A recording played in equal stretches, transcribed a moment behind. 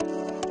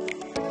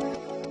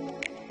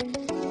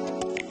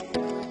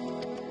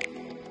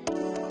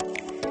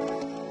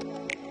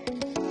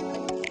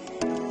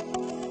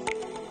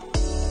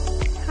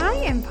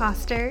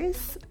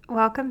imposters.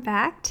 Welcome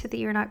back to the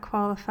You're Not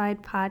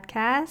Qualified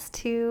podcast,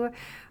 to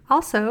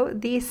also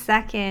the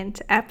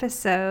second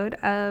episode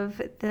of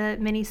the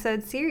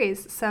mini-sode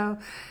series. So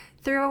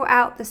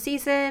throughout the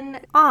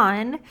season,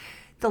 on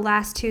the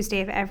last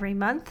Tuesday of every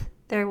month,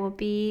 there will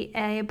be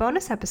a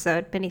bonus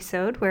episode,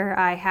 mini-sode, where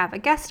I have a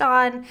guest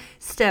on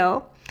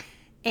still,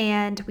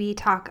 and we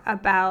talk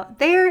about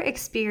their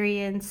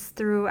experience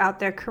throughout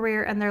their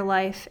career and their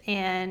life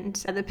and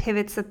the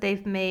pivots that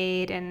they've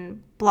made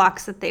and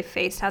blocks that they've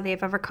faced, how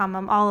they've overcome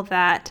them, all of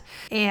that.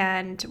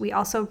 And we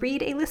also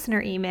read a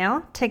listener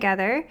email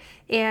together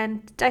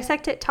and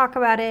dissect it, talk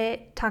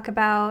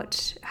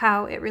about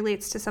how it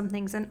relates to some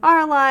things in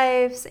our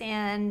lives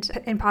and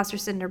imposter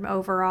syndrome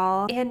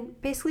overall,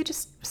 and basically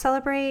just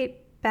celebrate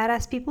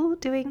badass people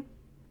doing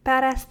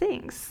badass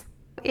things.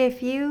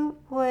 If you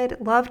would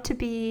love to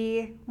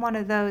be one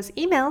of those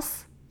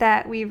emails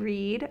that we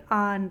read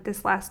on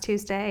this last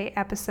Tuesday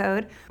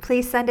episode,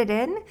 please send it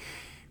in.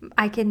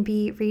 I can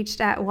be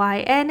reached at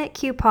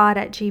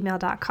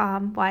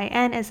ynqpod@gmail.com.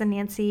 YN is a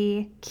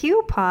Nancy,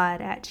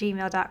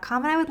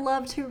 qpod@gmail.com. And I would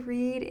love to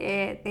read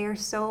it. They are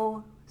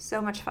so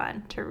much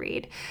fun to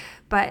read.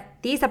 But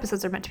these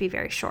episodes are meant to be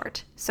very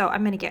short. So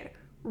I'm going to get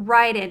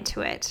right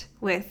into it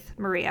with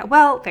Maria.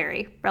 Well,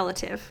 very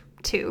relative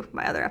to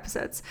my other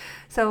episodes.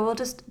 So we'll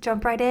just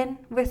jump right in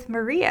with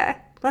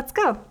Maria. Let's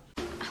go.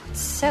 Oh,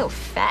 it's so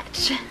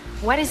fetch.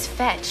 What is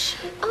fetch?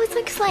 Oh, it's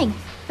like slang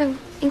from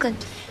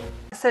England.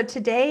 So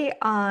today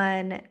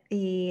on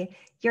the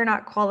You're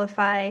Not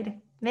Qualified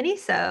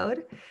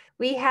mini-sode,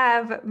 we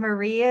have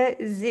Maria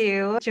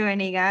Zhu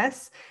joining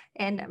us.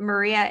 And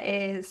Maria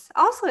is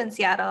also in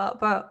Seattle,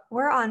 but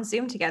we're on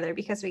Zoom together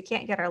because we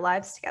can't get our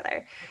lives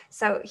together.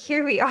 So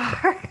here we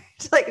are,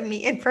 to like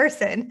meet in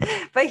person,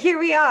 but here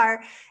we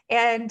are.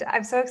 And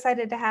I'm so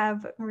excited to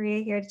have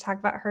Maria here to talk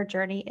about her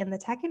journey in the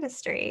tech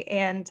industry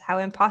and how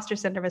imposter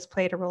syndrome has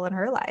played a role in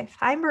her life.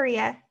 Hi,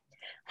 Maria.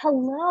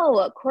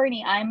 Hello,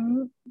 Courtney.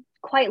 I'm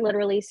quite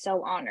literally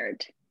so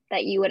honored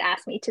that you would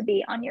ask me to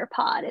be on your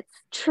pod.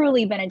 It's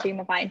truly been a dream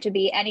of mine to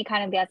be any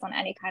kind of guest on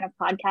any kind of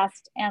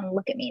podcast. And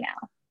look at me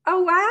now.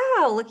 Oh,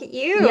 wow. Look at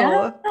you.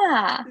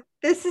 Yeah.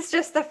 This is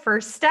just the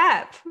first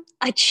step.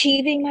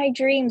 Achieving my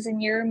dreams,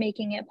 and you're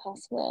making it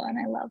possible. And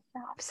I love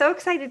that. I'm so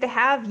excited to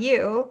have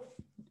you.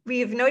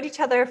 We've known each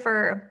other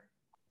for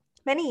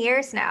many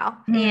years now.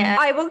 Mm-hmm. And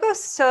I will go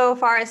so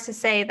far as to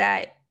say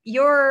that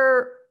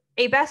you're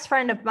a best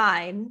friend of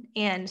mine,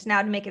 and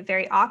now to make it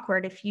very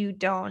awkward if you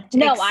don't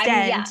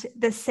extend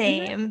the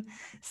same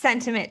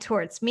sentiment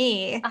towards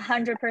me.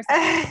 100%.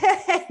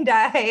 And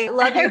I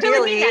love you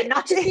dearly. Really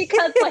not just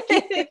because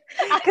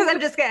because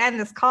I'm just gonna end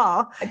this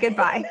call.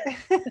 Goodbye.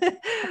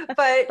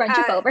 But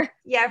friendship over.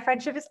 Yeah,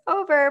 friendship is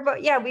over.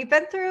 But yeah, we've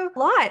been through a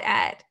lot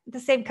at the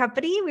same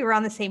company. We were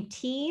on the same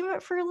team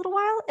for a little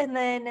while, and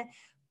then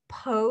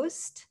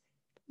post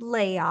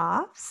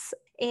layoffs.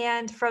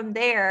 And from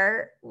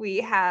there,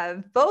 we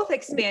have both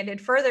expanded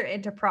further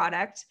into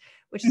product,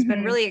 which has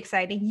been really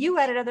exciting. You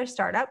at another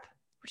startup,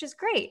 which is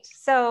great.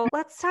 So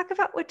let's talk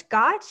about what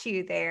got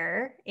you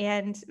there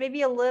and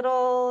maybe a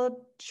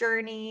little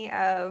journey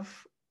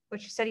of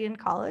what you studied in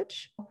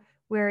college,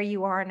 where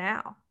you are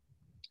now.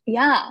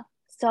 Yeah.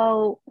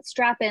 So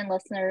strap in,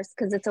 listeners,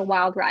 because it's a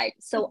wild ride.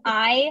 So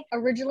I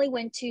originally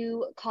went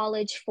to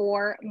college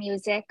for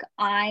music.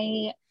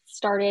 I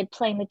started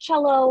playing the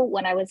cello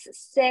when I was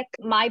sick.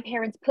 My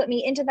parents put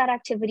me into that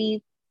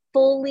activity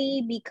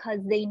fully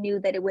because they knew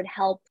that it would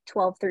help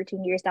 12,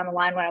 13 years down the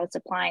line when I was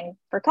applying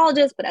for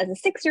colleges. But as a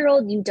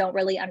 6-year-old, you don't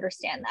really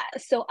understand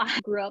that. So I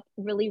grew up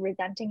really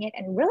resenting it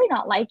and really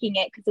not liking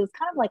it because it was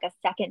kind of like a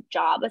second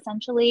job,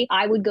 essentially.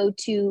 I would go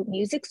to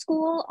music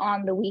school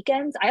on the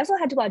weekends. I also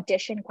had to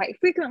audition quite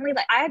frequently.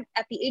 Like at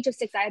the age of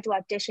 6, I had to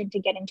audition to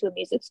get into a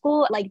music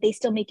school. Like they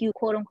still make you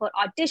quote unquote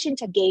audition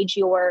to gauge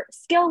your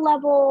skill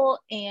level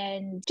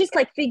and just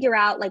like figure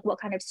out like what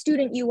kind of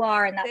student you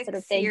are and that sort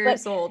of thing. 6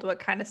 years old, what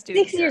kind of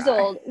student? 6 years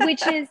old,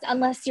 which is,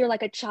 unless you're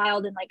like a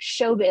child in like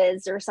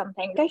showbiz or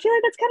something, I feel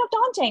like that's kind of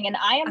daunting. And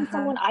I am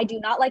someone, I do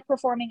not like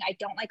performing. I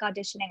don't like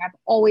auditioning. I've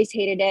always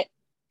hated it,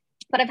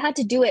 but I've had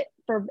to do it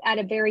at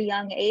a very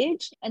young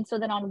age. And so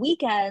then on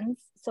weekends,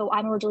 so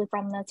I'm originally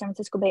from the San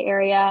Francisco Bay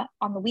Area.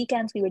 On the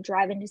weekends, we would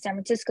drive into San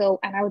Francisco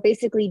and I would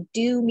basically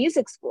do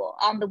music school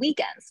on the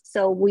weekends.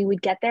 So we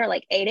would get there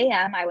like 8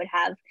 a.m. I would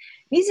have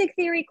music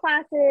theory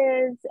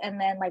classes and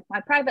then like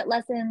my private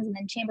lessons and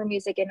then chamber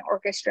music and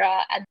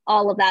orchestra and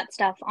all of that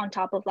stuff on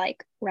top of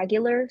like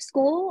regular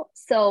school.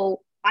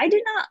 So I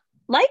did not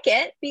like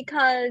it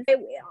because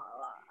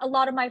a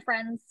lot of my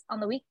friends on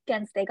the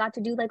weekends, they got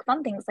to do like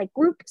fun things like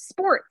group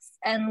sports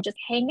and just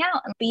hang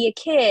out and be a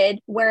kid.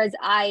 Whereas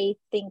I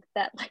think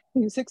that like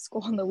music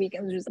school on the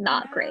weekends is just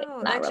not great.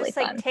 Not really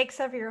fun. Like takes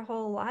over your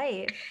whole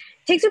life.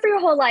 Takes over your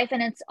whole life.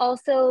 And it's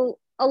also,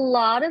 a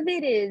lot of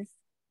it is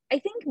I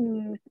think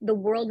the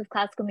world of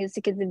classical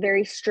music is a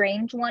very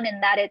strange one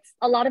in that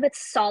a lot of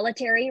it's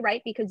solitary,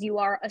 right? Because you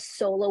are a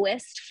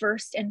soloist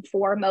first and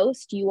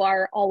foremost. You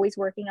are always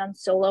working on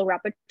solo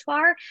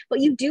repertoire, but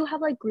you do have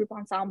like group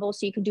ensembles.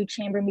 So you can do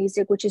chamber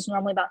music, which is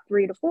normally about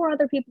 3 to 4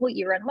 other people.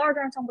 You're in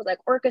larger ensembles like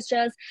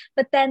orchestras.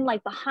 But then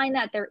like behind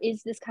that, there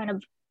is this kind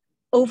of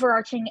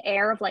overarching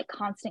air of like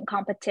constant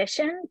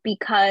competition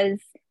because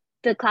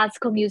the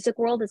classical music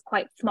world is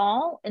quite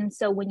small. And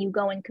so when you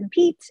go and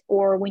compete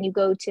or when you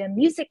go to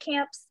music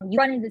camps, you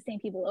run into the same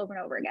people over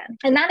and over again.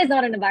 And that is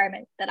not an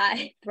environment that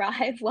I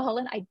thrive well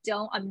in.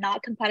 I'm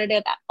not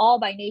competitive at all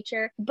by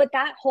nature. But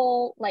that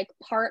whole like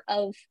part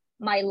of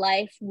my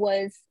life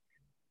was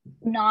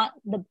not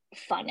the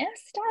funnest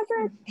as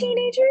a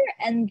teenager.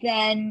 And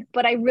then,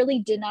 but I really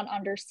did not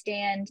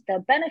understand the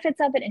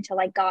benefits of it until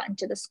I got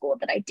into the school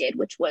that I did,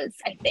 which was,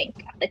 I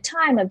think at the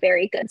time, a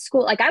very good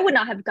school. Like I would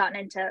not have gotten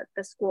into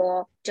the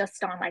school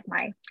just on like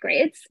my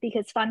grades,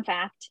 because fun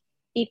fact,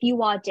 if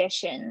you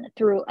audition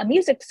through a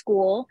music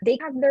school, they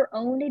have their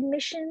own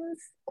admissions,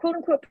 quote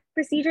unquote,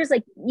 procedures.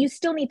 Like you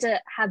still need to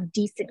have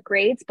decent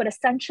grades, but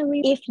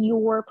essentially if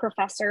your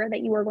professor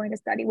that you are going to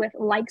study with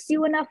likes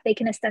you enough, they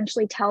can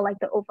essentially tell like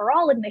the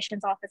overall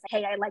admissions office,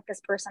 hey, I like this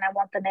person, I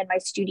want them in my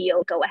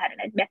studio, go ahead and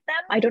admit them.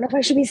 I don't know if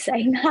I should be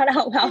saying that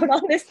out loud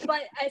on this,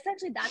 but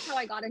essentially that's how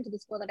I got into the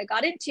school that I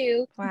got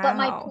into. Wow. But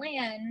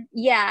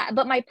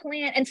my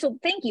plan, and so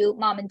thank you,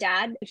 mom and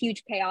dad, a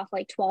huge payoff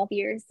like 12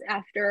 years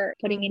after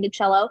putting me into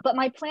cello. But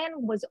my plan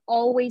was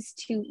always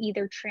to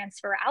either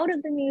transfer out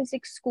of the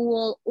music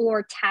school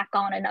or tack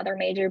on another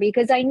major,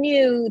 because I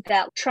knew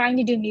that trying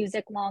to do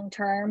music long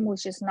term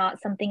was just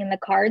not something in the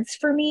cards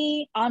for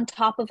me. On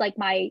top of like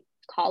my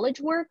college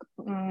work,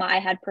 I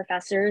had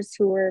professors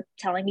who were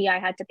telling me I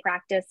had to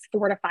practice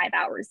 4 to 5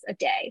 hours a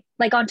day,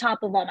 like on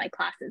top of all my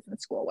classes and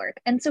schoolwork.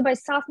 And so by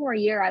sophomore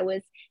year, I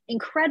was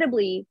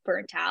incredibly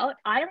burnt out.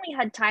 I only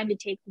had time to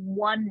take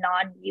one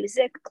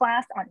non-music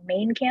class on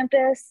main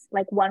campus,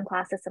 like one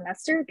class a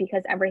semester,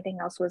 because everything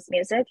else was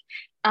music.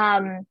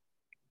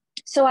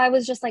 So I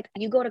was just like,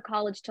 you go to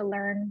college to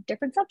learn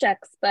different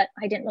subjects, but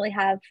I didn't really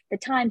have the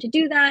time to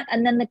do that.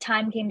 And then the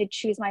time came to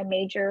choose my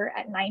major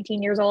at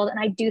 19 years old. And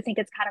I do think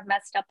it's kind of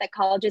messed up that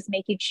colleges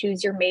make you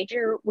choose your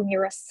major when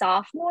you're a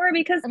sophomore,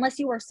 because unless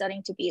you are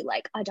studying to be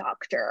like a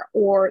doctor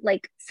or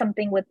like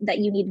something with that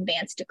you need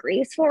advanced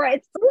degrees for,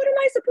 it's what am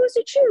I supposed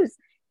to choose?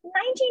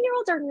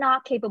 19-year-olds are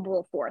not capable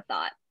of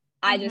forethought.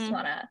 I just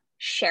want to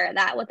share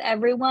that with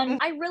everyone.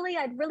 I'd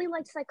really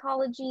liked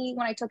psychology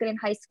when I took it in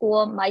high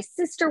school. My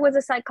sister was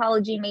a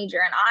psychology major,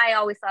 and I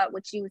always thought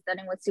what she was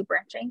studying was super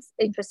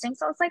interesting.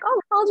 So I was like,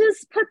 oh, I'll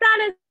just put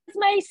that as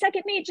my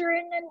second major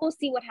and then we'll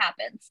see what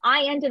happens.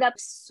 I ended up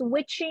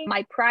switching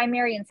my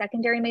primary and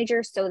secondary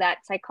major so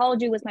that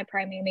psychology was my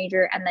primary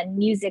major and then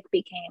music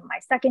became my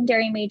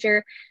secondary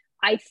major.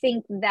 I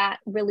think that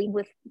really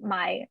with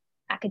my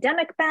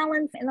academic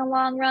balance in the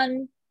long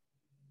run.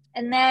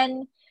 And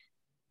then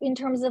in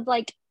terms of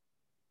like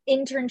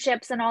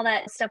internships and all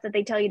that stuff that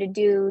they tell you to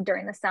do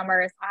during the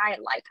summers, I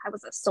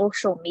was a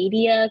social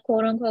media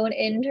quote unquote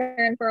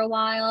intern for a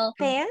while.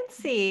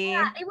 Fancy.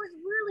 Yeah, it was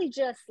really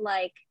just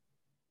like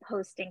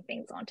posting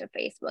things onto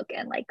Facebook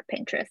and like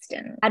Pinterest,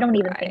 and I don't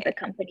even think the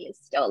company is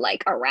still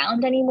like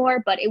around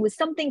anymore, but it was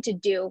something to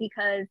do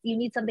because you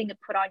need something to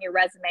put on your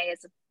resume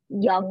as a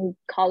young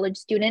college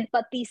student.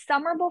 But the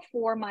summer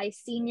before my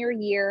senior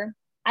year,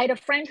 I had a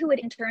friend who had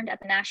interned at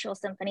the Nashville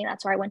Symphony.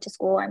 That's where I went to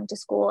school. I went to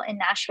school in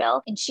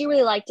Nashville, and she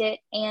really liked it.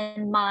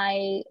 And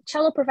my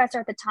cello professor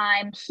at the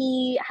time,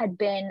 he had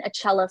been a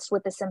cellist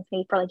with the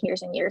symphony for like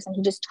years and years. And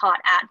he just taught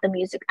at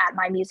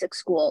my music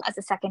school as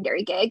a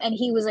secondary gig. And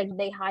he was like,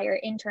 they hire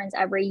interns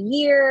every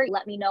year.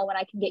 Let me know when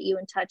I can get you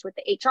in touch with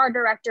the HR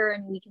director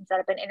and we can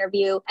set up an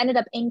interview. Ended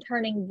up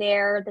interning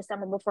there the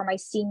summer before my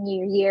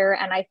senior year.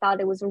 And I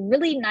thought it was a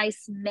really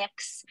nice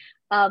mix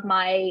of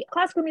my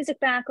classical music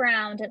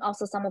background and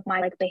also some of my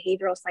like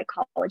behavioral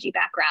psychology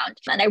background.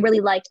 And I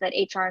really liked that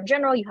HR in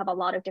general, you have a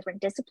lot of different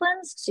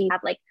disciplines. So you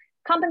have like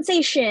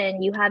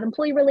compensation, you have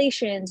employee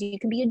relations, you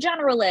can be a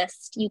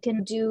generalist, you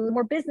can do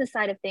more business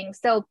side of things.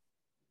 So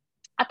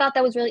I thought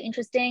that was really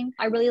interesting.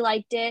 I really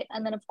liked it.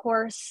 And then of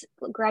course,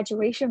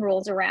 graduation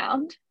rolls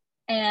around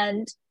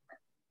and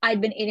I'd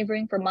been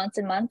interviewing for months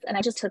and months, and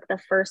I just took the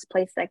first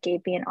place that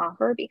gave me an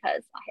offer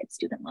because I had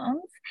student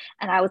loans.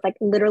 And I was like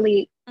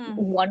literally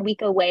 1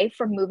 week away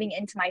from moving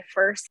into my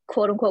first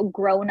quote unquote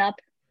grown up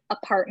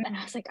apartment.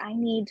 I was like, I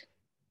need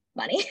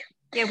money.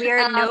 Yeah, we are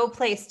in no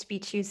place to be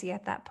choosy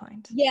at that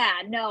point. Yeah,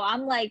 no,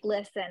 I'm like,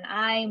 listen,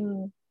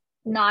 I'm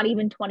not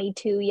even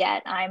 22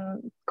 yet.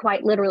 I'm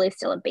quite literally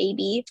still a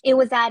baby. It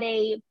was at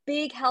a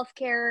big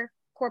healthcare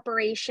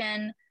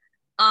corporation.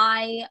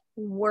 I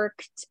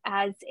worked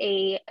as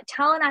a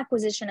talent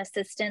acquisition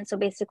assistant, so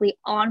basically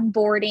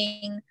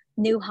onboarding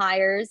new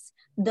hires.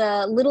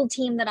 The little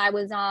team that I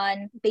was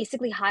on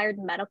basically hired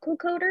medical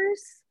coders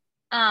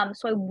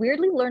So I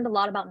weirdly learned a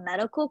lot about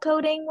medical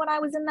coding when I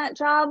was in that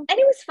job. And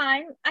it was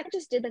fine. I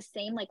just did the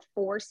same like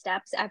 4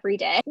 steps every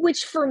day,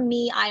 which for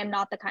me, I am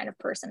not the kind of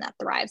person that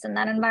thrives in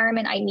that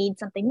environment. I need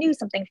something new,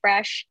 something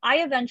fresh. I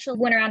eventually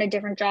went around to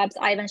different jobs.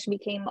 I eventually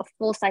became a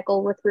full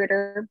cycle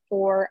recruiter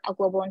for a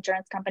global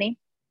insurance company.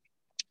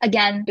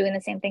 Again, doing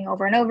the same thing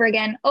over and over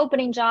again,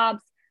 opening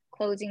jobs,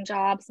 closing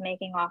jobs,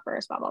 making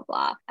offers, blah, blah,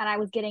 blah. And I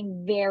was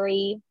getting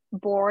very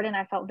bored and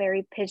I felt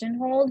very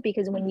pigeonholed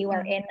because when you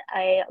are in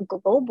a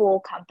global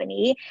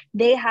company,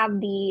 they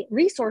have the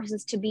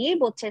resources to be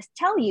able to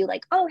tell you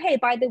like, oh, hey,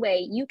 by the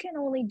way, you can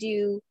only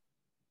do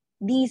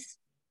these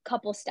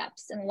couple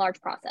steps in a large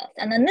process.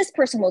 And then this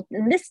person will,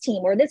 this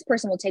team or this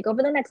person will take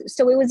over the next.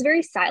 So it was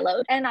very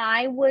siloed. And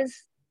I was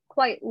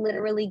quite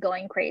literally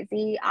going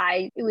crazy.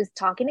 It was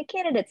talking to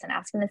candidates and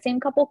asking the same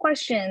couple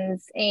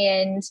questions.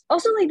 And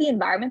also like the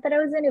environment that I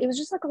was in, it was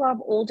just like a lot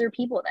of older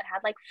people that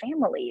had like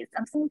families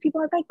and some people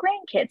had like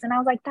grandkids. And I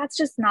was like, that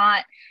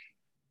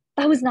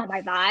was not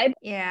my vibe.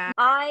 Yeah.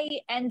 I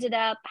ended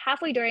up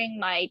halfway during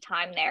my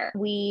time there,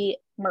 we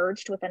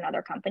merged with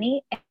another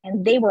company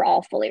and they were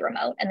all fully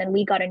remote. And then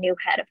we got a new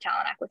head of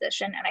talent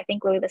acquisition. And I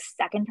think really the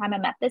second time I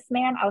met this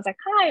man, I was like,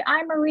 hi,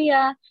 I'm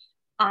Maria.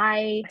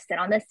 I sit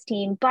on this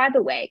team. By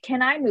the way,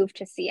 can I move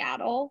to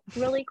Seattle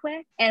really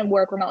quick and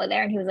work remotely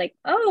there? And he was like,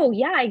 oh,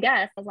 yeah, I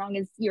guess. As long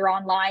as you're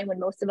online, when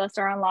most of us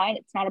are online,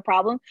 it's not a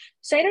problem.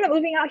 So I ended up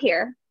moving out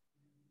here.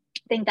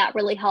 I think that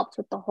really helped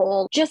with the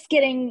whole just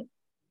getting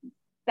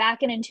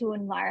back into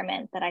an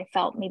environment that I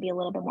felt maybe a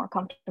little bit more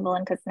comfortable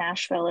in because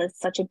Nashville is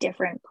such a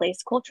different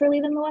place culturally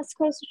than the West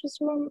Coast, which is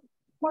what I'm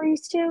more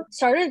used to.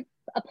 Started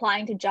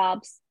applying to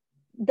jobs,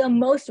 the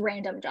most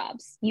random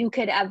jobs you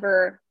could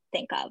ever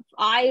think of.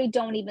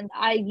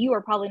 You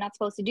are probably not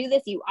supposed to do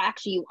this. You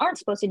aren't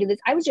supposed to do this.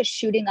 I was just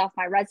shooting off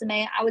my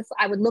resume.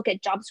 I would look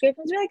at job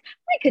descriptions and be like,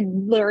 I could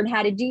learn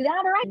how to do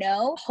that. Or I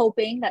know,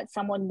 hoping that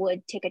someone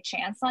would take a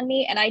chance on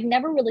me. And I'd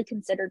never really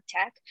considered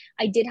tech.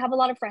 I did have a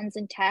lot of friends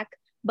in tech,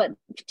 but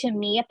to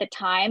me at the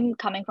time,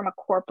 coming from a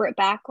corporate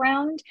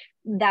background,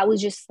 that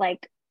was just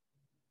like,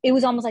 it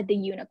was almost like the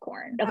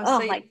unicorn.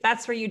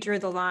 That's where you drew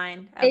the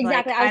line.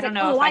 Exactly. Like, I don't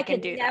know if I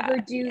could never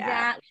do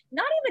that.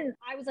 Not even,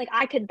 I was like,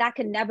 that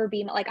could never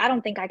be like, I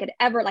don't think I could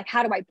ever, like,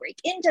 how do I break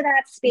into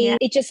that space? Yeah.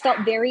 It just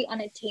felt very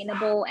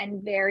unattainable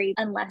and very,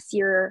 unless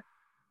you're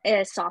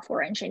a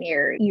software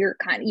engineer, you're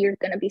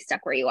going to be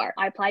stuck where you are.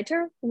 I applied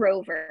to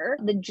Rover.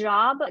 The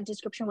job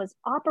description was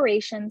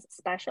operations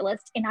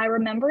specialist. And I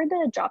remember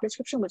the job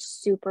description was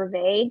super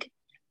vague.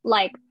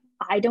 Like,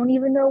 I don't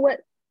even know what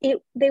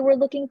they were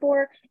looking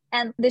for.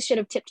 And this should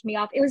have tipped me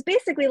off. It was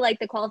basically like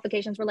the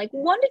qualifications were like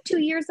 1 to 2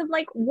 years of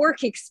like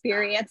work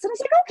experience. And I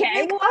was like,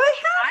 okay, well, I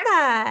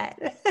have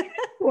that.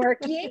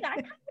 Working.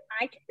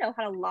 I can know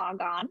how to log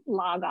on,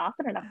 log off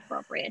at an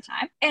appropriate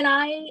time. And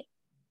I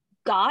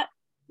got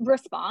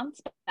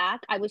response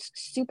back. I was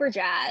super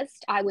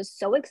jazzed. I was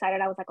so excited.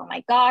 I was like, oh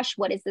my gosh,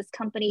 what is this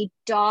company?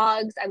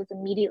 Dogs. I was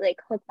immediately like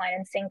hook, line,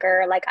 and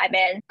sinker. Like I'm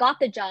in, got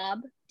the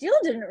job. Still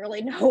didn't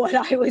really know what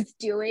I was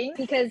doing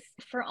because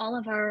for all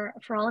of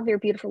your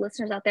beautiful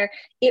listeners out there,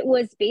 it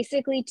was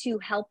basically to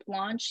help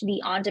launch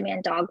the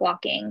on-demand dog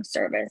walking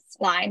service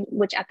line,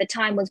 which at the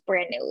time was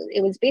brand new.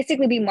 It was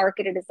basically being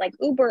marketed as like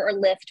Uber or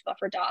Lyft, but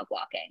for dog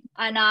walking.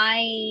 And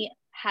I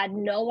had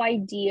no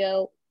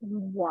idea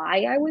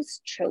why I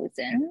was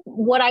chosen.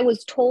 What I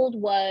was told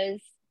was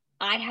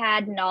I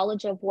had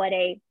knowledge of what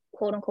a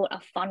quote unquote a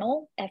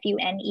funnel,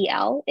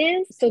 FUNEL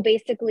is. So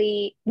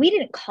basically, we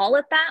didn't call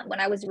it that when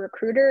I was a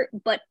recruiter,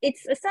 but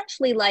it's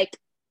essentially like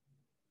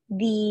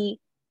the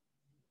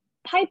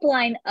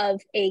pipeline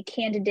of a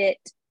candidate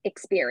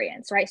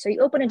experience, right? So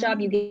you open a job,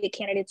 you get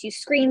candidates, you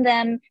screen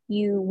them,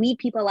 you weed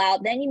people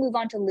out, then you move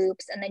on to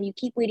loops, and then you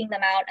keep weeding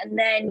them out, and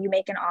then you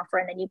make an offer,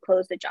 and then you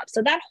close the job.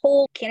 So that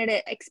whole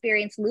candidate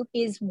experience loop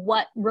is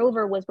what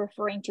Rover was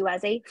referring to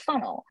as a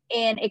funnel.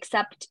 And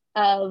except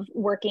of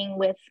working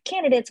with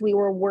candidates, we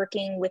were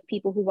working with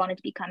people who wanted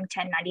to become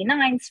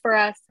 1099s for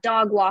us,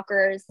 dog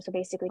walkers, so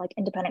basically like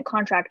independent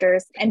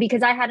contractors. And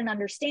because I had an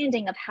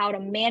understanding of how to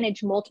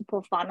manage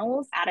multiple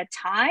funnels at a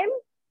time,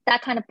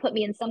 that kind of put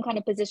me in some kind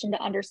of position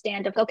to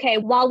understand of, okay,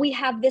 while we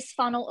have this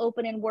funnel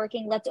open and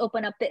working, let's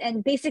open up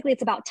and basically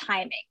it's about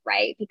timing,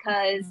 right?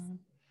 Because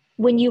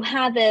when you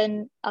have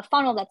a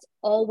funnel that's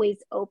always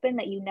open,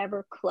 that you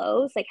never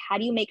close, like how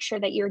do you make sure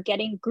that you're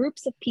getting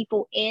groups of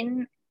people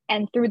in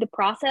and through the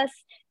process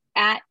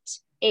at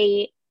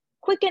a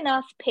quick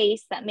enough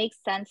pace that makes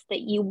sense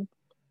that you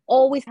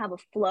always have a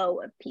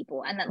flow of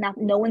people and that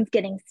no one's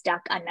getting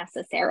stuck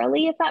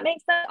unnecessarily, if that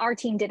makes sense. Our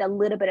team did a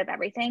little bit of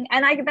everything.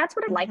 And that's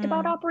what I liked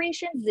about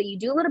operations, that you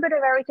do a little bit of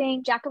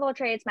everything, jack of all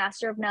trades,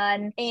 master of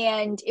none.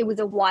 And it was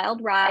a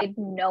wild ride.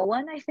 No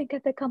one, I think,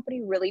 at the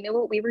company really knew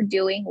what we were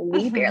doing.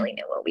 We barely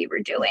knew what we were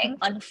doing.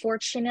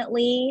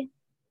 Unfortunately,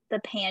 the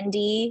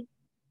Pandy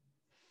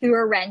threw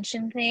a wrench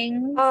in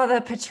things. Oh,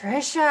 the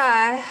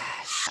Patricia.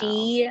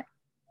 She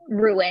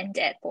ruined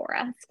it for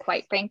us,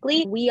 quite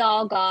frankly. We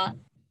all got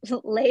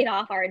laid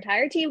off. Our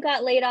entire team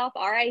got laid off.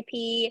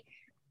 RIP.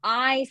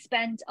 I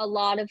spent a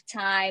lot of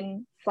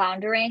time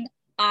floundering.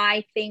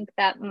 I think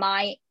that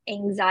my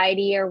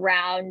anxiety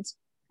around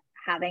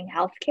having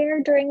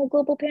healthcare during a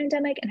global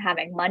pandemic and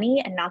having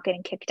money and not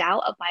getting kicked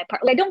out of my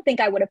apartment, I don't think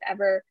I would have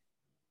ever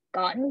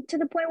gotten to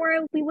the point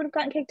where we would have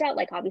gotten kicked out.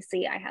 Like,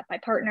 obviously I have my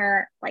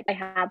partner, like I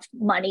have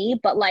money,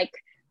 but like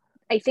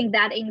I think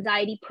that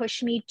anxiety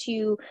pushed me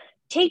to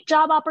take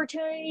job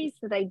opportunities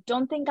that I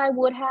don't think I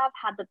would have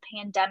had the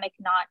pandemic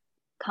not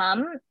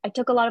come. I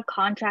took a lot of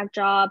contract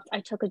jobs.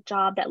 I took a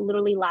job that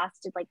literally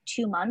lasted like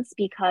 2 months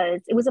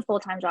because it was a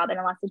full-time job, and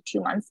it lasted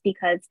 2 months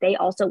because they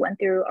also went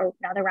through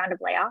another round of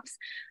layoffs.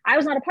 I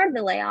was not a part of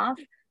the layoff,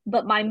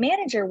 but my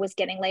manager was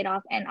getting laid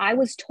off, and I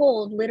was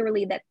told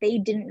literally that they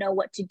didn't know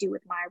what to do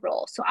with my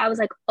role. So I was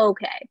like,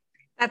 okay,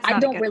 That's I not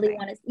a don't good really thing.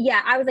 want to,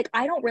 yeah, I was like,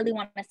 I don't really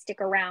want to stick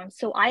around.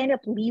 So I ended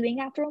up leaving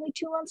after only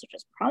 2 months, which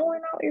is probably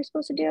not what you're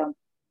supposed to do.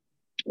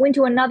 Went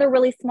to another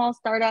really small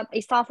startup,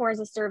 a software as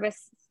a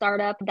service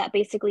startup that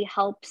basically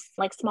helps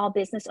like small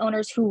business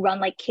owners who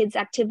run like kids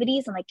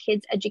activities and like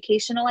kids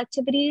educational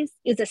activities,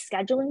 is a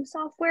scheduling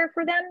software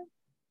for them.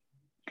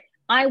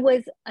 I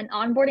was an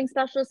onboarding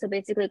specialist. So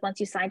basically, once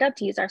you signed up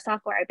to use our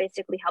software, I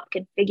basically helped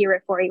configure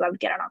it for you. I would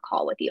get on a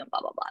call with you and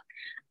blah, blah, blah.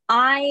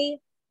 I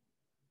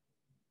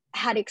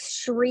had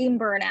extreme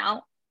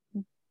burnout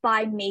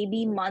by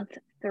maybe month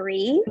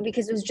 3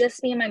 because it was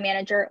just me and my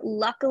manager.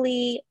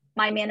 Luckily,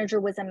 my manager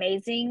was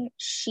amazing.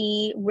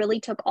 She really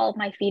took all of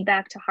my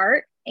feedback to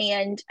heart.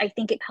 And I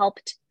think it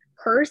helped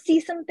her see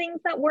some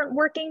things that weren't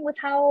working with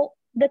how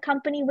the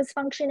company was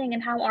functioning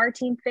and how our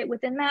team fit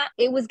within that.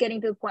 It was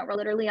getting to the point where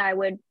literally I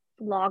would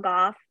log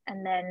off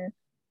and then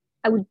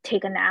I would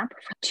take a nap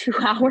for 2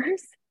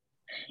 hours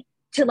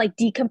to like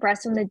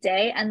decompress from the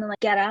day and then like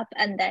get up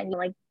and then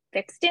like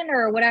fix dinner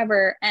or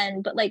whatever.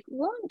 And but like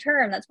long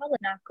term, that's probably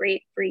not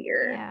great for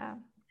your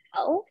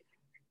health.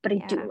 But I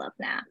do love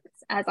naps,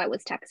 as I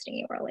was texting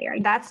you earlier.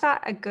 That's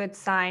not a good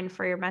sign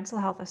for your mental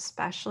health,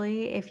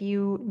 especially if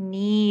you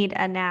need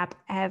a nap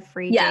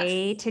every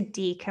day to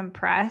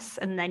decompress,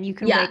 and then you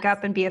can wake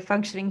up and be a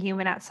functioning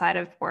human outside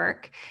of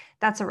work.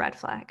 That's a red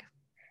flag.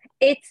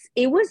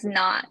 It was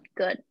not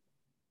good.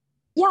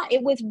 Yeah,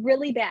 it was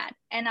really bad.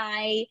 And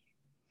I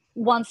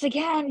once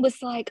again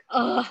was like,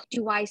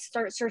 do I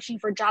start searching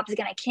for jobs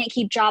again? I can't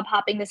keep job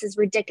hopping. This is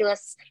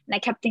ridiculous. And I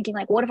kept thinking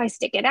like, what if I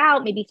stick it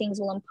out? Maybe things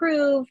will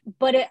improve.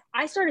 But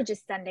I started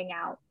just sending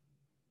out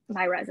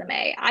my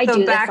resume. I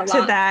do back this a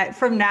lot. to that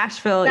from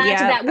Nashville. Back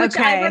to that, which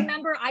I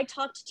remember I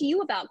talked to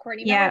you about,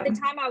 Courtney. Remember at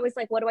the time I was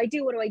like, what do I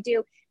do? What do I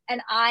do?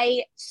 And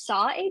I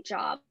saw a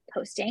job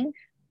posting.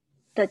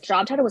 The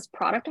job title was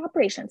product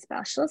operations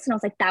specialist. And I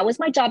was like, that was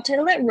my job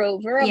title at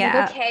Rover. I'm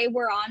like, okay,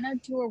 we're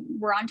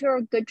onto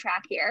a good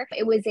track here.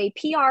 It was a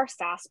PR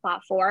SaaS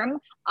platform.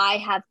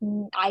 I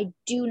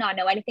do not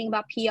know anything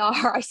about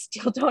PR. I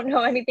still don't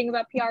know anything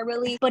about PR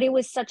really, but it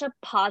was such a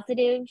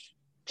positive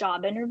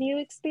job interview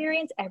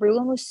experience.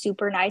 Everyone was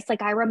super nice.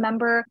 Like I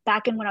remember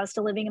back when I was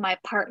still living in my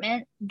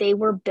apartment, they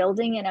were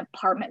building an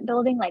apartment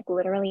building like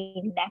literally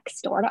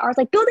next door to ours,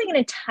 like building an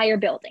entire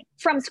building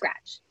from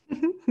scratch.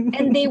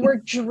 And they were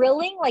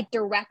drilling like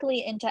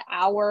directly into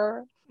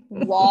our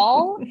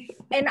wall.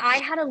 And I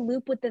had a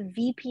loop with the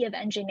VP of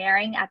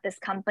engineering at this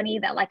company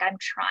that like I'm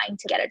trying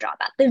to get a job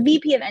at, the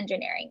VP of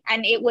engineering.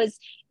 And it was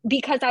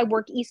because I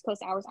work East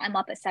Coast hours, I'm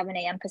up at 7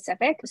 a.m.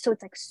 Pacific. So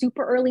it's like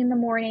super early in the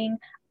morning.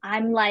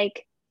 I'm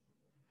like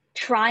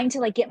trying to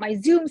like get my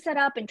Zoom set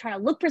up and trying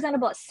to look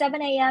presentable at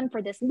 7 a.m.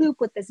 for this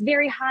loop with this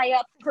very high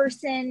up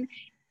person.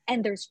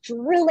 And there's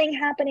drilling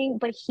happening,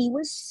 but he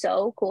was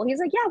so cool. He's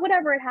like, yeah,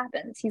 whatever, it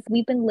happens.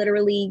 We've been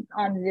literally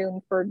on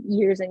Zoom for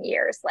years and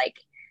years. Like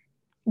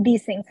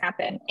these things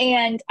happen.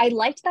 And I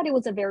liked that it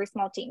was a very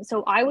small team.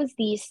 So I was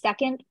the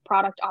second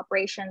product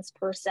operations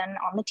person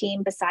on the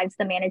team besides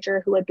the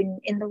manager who had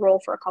been in the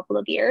role for a couple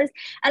of years.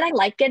 And I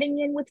like getting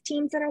in with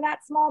teams that are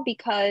that small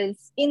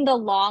because in the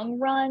long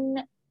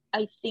run,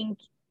 I think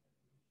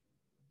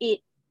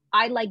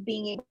I like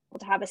being able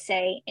to have a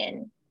say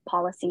in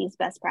policies,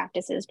 best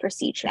practices,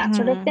 procedure, that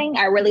sort of thing.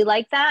 I really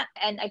like that.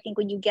 And I think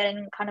when you get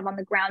in kind of on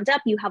the ground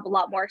up, you have a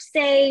lot more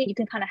say. You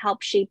can kind of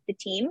help shape the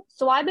team.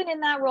 So I've been in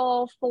that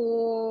role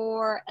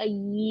for a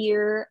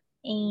year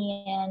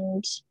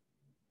and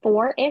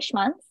 4-ish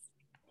months.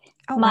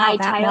 Oh, wow,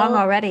 that long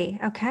already.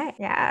 Okay.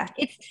 Yeah.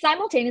 It's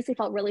simultaneously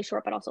felt really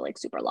short, but also like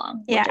super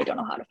long, which I don't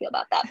know how to feel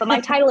about that. But my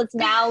title is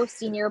now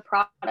Senior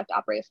Product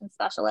Operations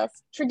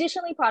Specialist.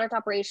 Traditionally, product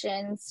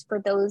operations, for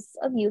those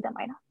of you that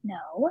might not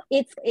know,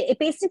 it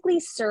basically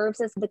serves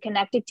as the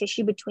connective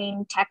tissue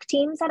between tech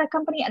teams at a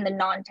company and the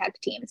non-tech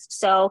teams.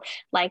 So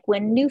like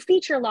when new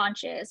feature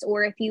launches,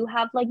 or if you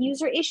have like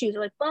user issues or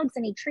like bugs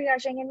and need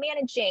triaging and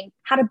managing,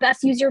 how to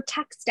best use your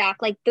tech stack,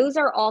 like those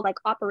are all like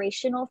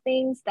operational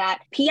things that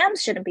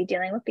PMs shouldn't be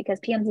dealing with because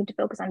PMs need to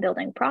focus on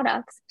building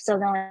products. So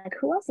they're like,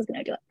 who else is going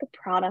to do it? The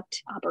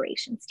product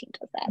operations team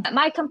does that. At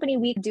my company,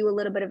 we do a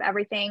little bit of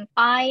everything.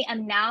 I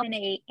am now in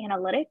a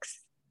analytics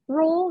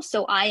role.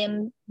 So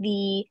I'm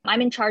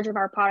in charge of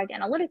our product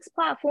analytics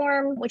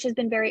platform, which has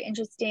been very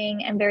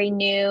interesting and very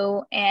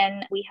new.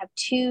 And we have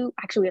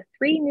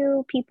three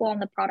new people on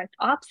the product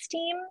ops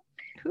team.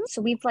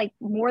 So we've like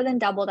more than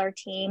doubled our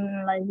team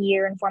in a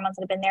year and 4 months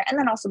that I've been there. And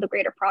then also the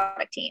greater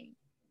product team.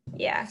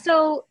 Yeah.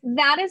 So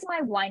that is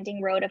my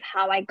winding road of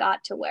how I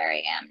got to where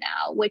I am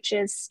now, which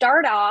is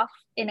start off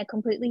in a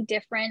completely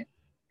different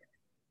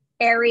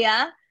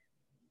area,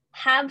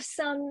 have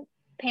some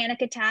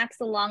panic attacks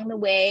along the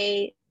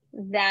way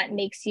that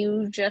makes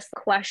you just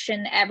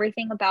question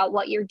everything about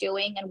what you're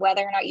doing and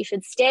whether or not you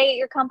should stay at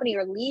your company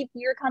or leave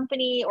your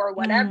company or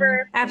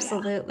whatever.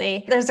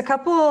 Absolutely. Yeah. There's a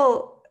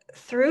couple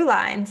through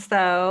lines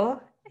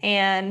though,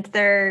 and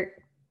they're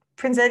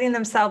presenting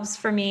themselves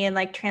for me in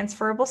like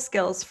transferable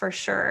skills for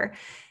sure.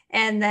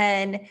 And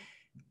then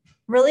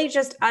really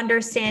just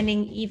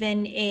understanding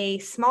even a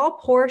small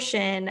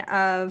portion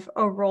of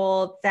a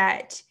role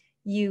that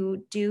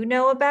you do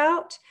know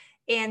about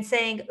and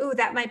saying, oh,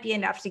 that might be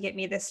enough to get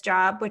me this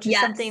job, which is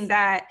something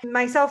that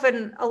myself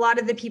and a lot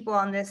of the people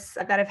on this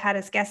that I've had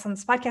as guests on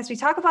this podcast, we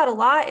talk about a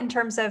lot in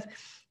terms of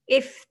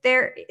it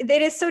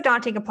is so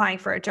daunting applying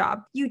for a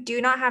job. You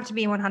do not have to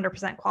be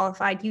 100%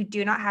 qualified. You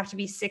do not have to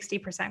be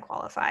 60%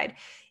 qualified.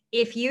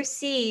 If you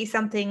see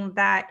something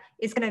that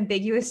is an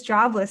ambiguous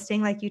job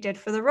listing, like you did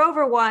for the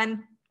Rover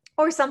one,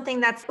 or something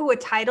that's a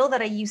title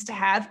that I used to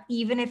have,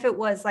 even if it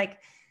was like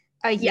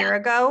a year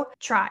ago,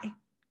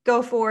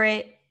 go for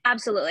it.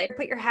 Absolutely.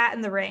 Put your hat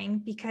in the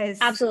ring because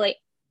absolutely.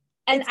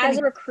 And as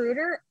a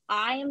recruiter,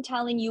 I am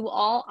telling you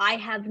all, I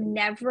have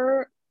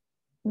never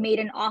made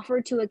an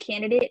offer to a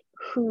candidate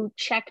who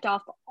checked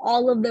off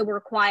all of the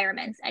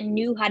requirements and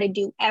knew how to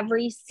do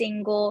every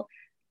single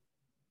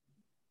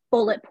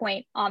bullet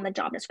point on the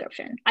job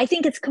description. I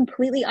think it's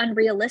completely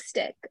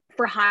unrealistic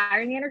for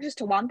hiring managers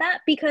to want that,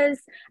 because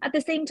at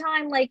the same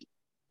time, like,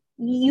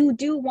 you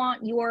do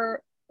want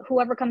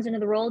whoever comes into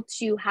the role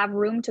to have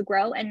room to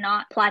grow and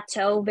not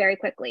plateau very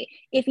quickly.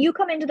 If you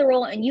come into the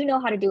role and you know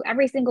how to do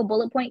every single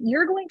bullet point,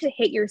 you're going to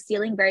hit your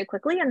ceiling very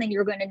quickly, and then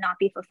you're going to not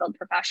be fulfilled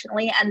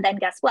professionally. And then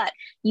guess what?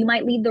 You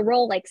might leave the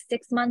role like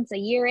 6 months, a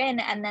year in,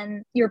 and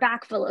then your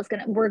backfill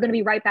we're going to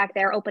be right back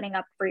there opening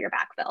up for your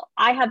backfill.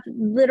 I have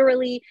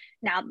literally,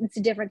 now it's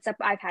a different step.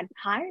 I've had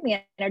hiring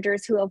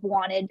managers who have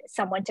wanted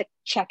someone to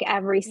check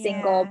every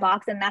single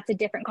box, and that's a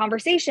different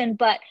conversation.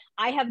 But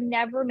I have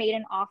never made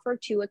an offer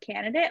to a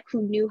candidate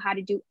who knew how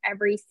to do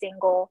every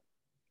single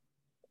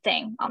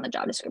thing on the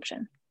job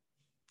description.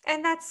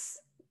 And that's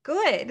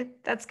good.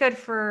 That's good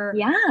for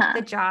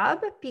the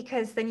job,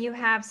 because then you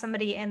have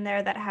somebody in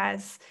there that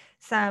has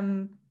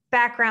some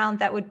background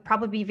that would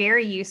probably be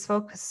very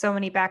useful, because so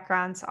many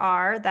backgrounds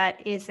are,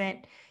 that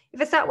isn't, if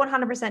it's not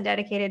 100%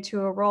 dedicated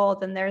to a role,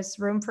 then there's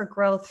room for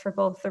growth for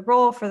both the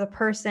role, for the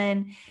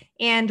person,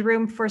 and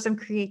room for some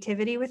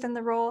creativity within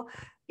the role,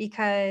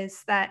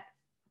 because that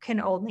can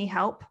only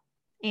help.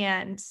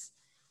 And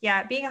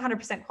being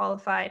 100%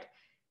 qualified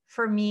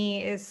for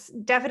me is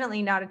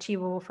definitely not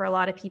achievable for a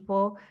lot of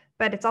people,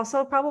 but it's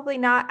also probably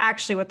not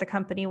actually what the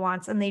company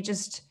wants, and they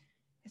just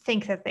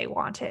think that they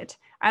want it.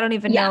 I don't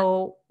even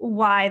know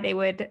why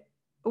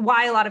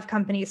a lot of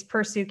companies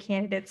pursue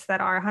candidates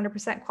that are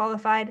 100%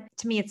 qualified.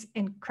 To me, it's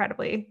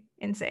incredibly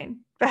insane.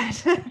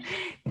 But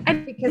I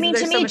mean,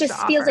 to me, it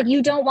just feels like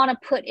you don't want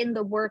to put in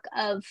the work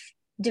of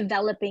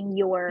developing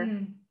your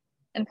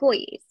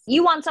employees.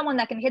 You want someone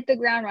that can hit the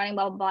ground running,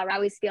 blah, blah, blah.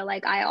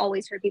 I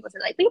always heard people say,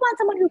 like, we want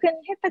someone who can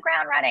hit the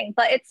ground running.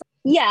 But it's,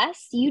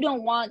 yes, you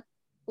don't want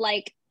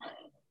like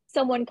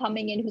someone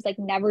coming in who's like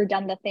never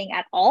done the thing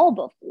at all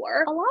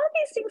before. A lot of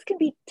these things can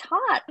be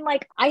taught.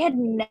 Like, I had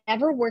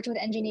never worked with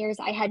engineers.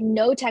 I had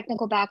no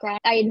technical background.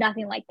 I had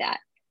nothing like that.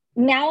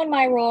 Now in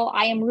my role,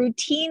 I am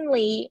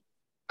routinely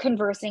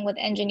conversing with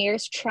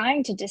engineers,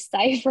 trying to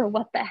decipher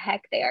what the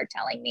heck they are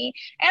telling me.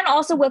 And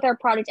also with our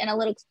product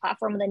analytics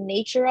platform, the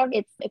nature of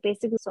it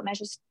basically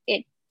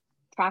it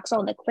tracks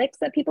all the clicks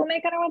that people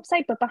make on our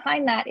website, but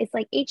behind that is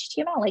like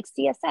HTML, like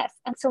CSS.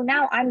 And so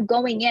now I'm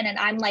going in and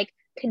I'm like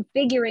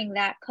configuring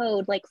that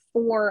code like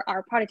for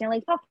our product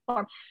analytics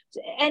platform.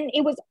 And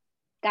it was,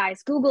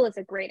 guys, Google is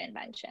a great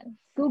invention.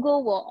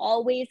 Google will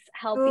always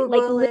help you,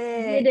 like,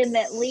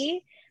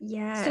 legitimately.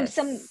 Yes.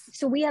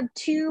 So we have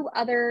 2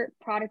 other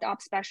product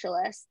ops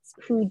specialists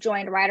who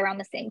joined right around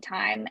the same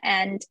time,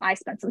 and I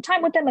spent some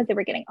time with them as they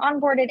were getting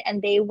onboarded,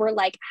 and they were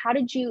like,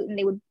 and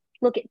we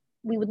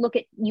would look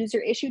at user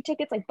issue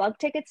tickets, like bug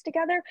tickets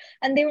together,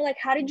 and they were like,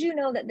 how did you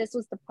know that this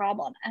was the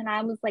problem? And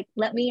I was like,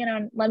 let me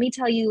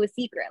tell you a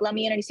secret.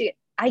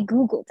 I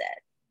Googled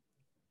it.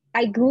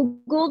 I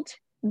Googled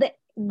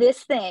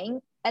this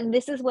thing, and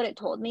this is what it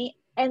told me.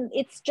 And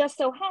it's just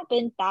so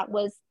happened that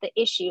was the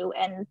issue,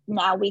 and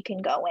now we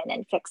can go in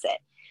and fix it.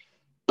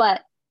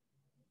 But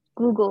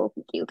Google,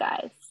 you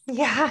guys.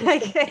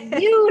 It's a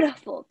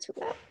beautiful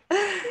tool.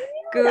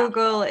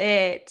 Google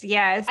it.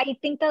 Yes. I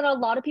think that a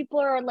lot of people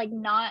are like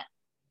not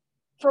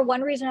for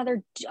one reason or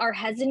another are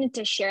hesitant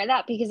to share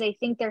that, because I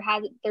think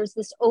there's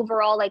this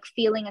overall like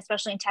feeling,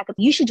 especially in tech, of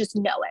you should just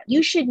know it.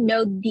 You should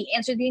know the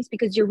answer to things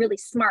because you're really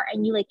smart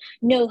and you like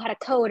know how to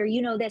code, or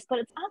you know this. But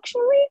it's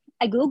actually,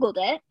 I Googled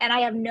it and I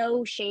have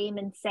no shame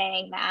in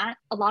saying that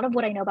a lot of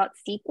what I know about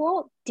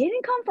SQL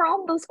didn't come from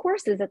all those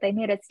courses that they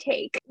made us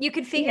take. You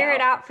could figure know?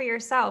 it out for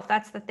yourself.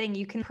 That's the thing.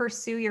 You can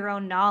pursue your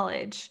own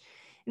knowledge.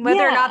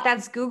 Whether or not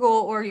that's Google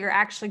or you're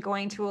actually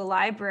going to a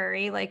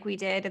library like we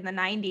did in the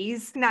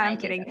 90s. No, I'm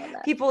kidding.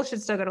 People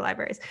should still go to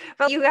libraries.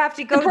 But you have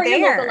to go support there.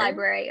 Your local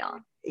library, y'all.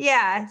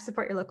 Yeah,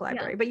 support your local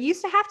library. Yeah. But you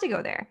used to have to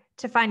go there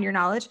to find your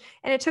knowledge.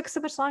 And it took so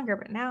much longer.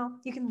 But now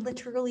you can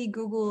literally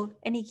Google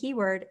any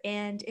keyword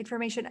and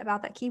information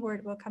about that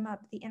keyword will come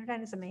up. The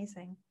internet is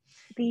amazing.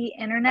 The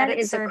internet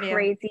is a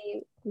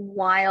crazy,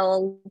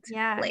 wild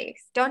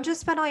place. Don't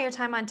just spend all your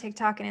time on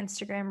TikTok and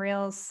Instagram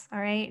Reels. All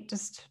right.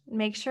 Just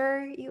make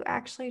sure you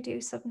actually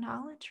do some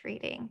knowledge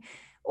reading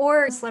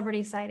or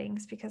celebrity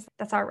sightings, because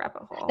that's our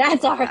rabbit hole.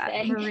 That's our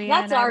thing. Maria,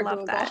 that's our love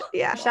Google. That.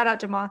 Yeah. Shout out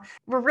Jamal.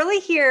 We're really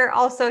here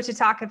also to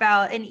talk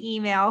about an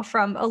email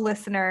from a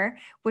listener,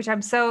 which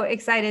I'm so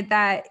excited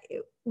that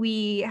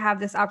we have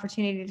this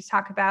opportunity to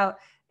talk about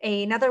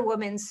another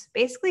woman's,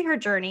 basically her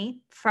journey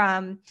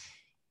from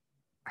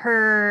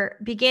her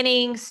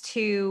beginnings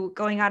to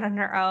going out on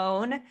her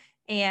own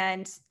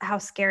and how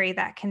scary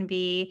that can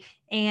be.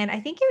 And I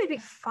think it would be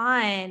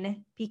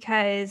fun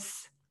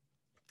because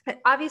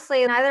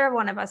obviously neither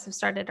one of us have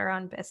started our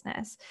own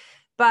business,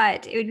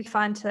 but it would be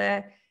fun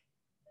to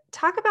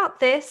talk about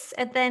this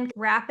and then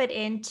wrap it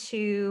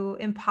into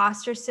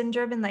imposter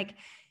syndrome and like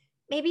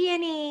maybe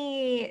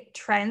any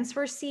trends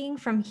we're seeing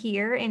from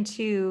here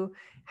into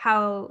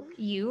how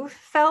you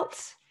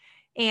felt,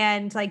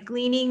 and like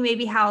gleaning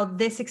maybe how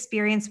this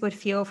experience would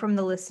feel from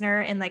the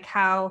listener, and like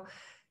how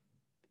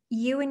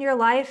you in your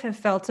life have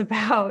felt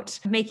about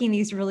making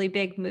these really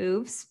big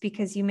moves,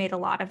 because you made a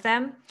lot of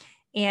them,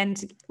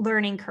 and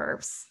learning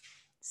curves.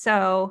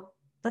 So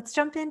let's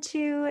jump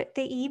into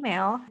the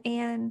email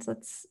and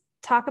let's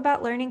talk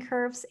about learning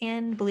curves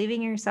and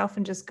believing in yourself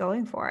and just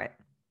going for it.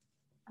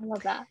 I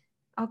love that.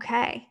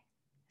 Okay.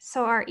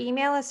 So our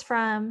email is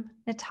from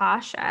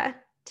Natasha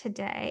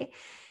today.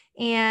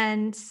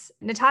 And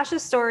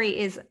Natasha's story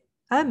is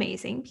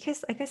amazing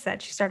because, like I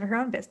said, she started her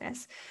own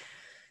business.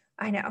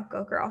 I know,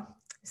 go girl.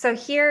 So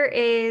here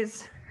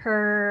is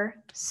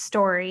her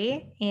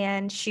story,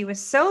 and she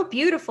was so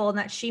beautiful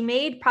that she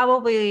made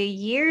probably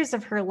years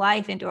of her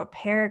life into a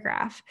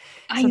paragraph.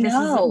 I know. This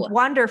is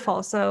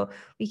wonderful. So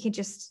we can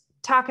just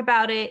talk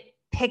about it,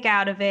 pick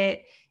out of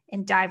it,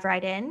 and dive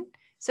right in.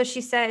 So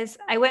she says,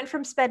 I went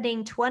from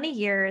spending 20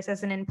 years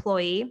as an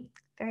employee,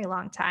 very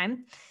long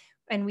time,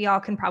 and we all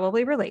can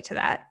probably relate to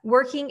that,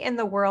 working in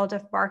the world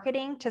of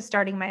marketing, to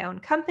starting my own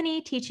company,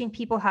 teaching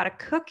people how to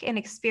cook and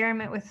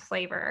experiment with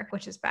flavor,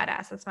 which is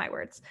badass. That's my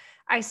words.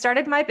 I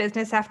started my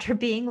business after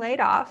being laid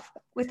off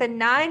with a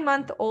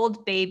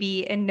 9-month-old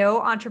baby and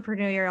no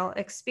entrepreneurial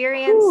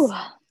experience. Ooh.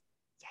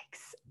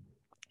 Yikes.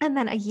 And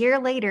then a year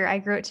later, I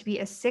grew it to be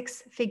a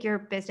 6-figure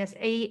business.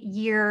 A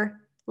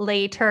year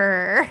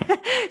later,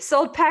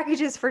 sold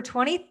packages for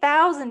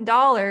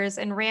 $20,000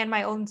 and ran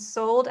my own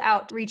sold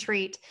out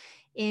retreat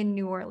in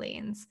New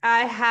Orleans.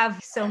 I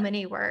have so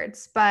many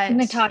words, but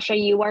Natasha,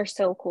 you are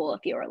so cool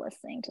if you are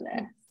listening to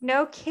this.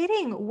 No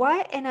kidding.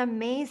 What an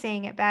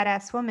amazing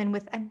badass woman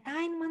with a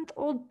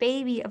 9-month-old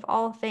baby of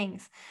all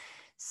things.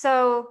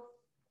 So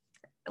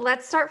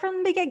let's start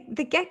from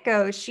the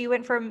get-go. She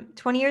went from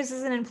 20 years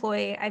as an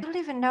employee. I don't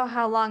even know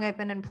how long I've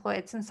been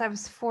employed, since I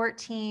was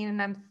 14 and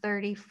I'm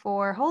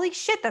 34. Holy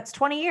shit, that's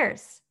 20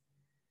 years.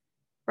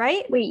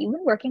 Right? Wait, you've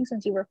been working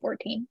since you were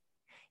 14?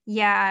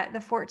 Yeah,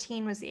 the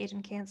 14 was the age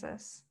in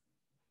Kansas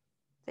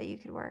that you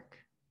could work.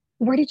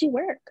 Where did you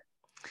work?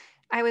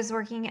 I was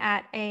working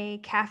at a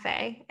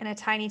cafe in a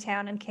tiny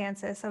town in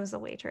Kansas. I was a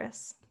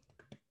waitress.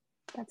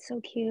 That's so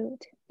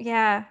cute.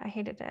 Yeah, I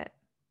hated it.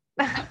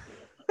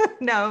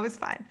 No, it was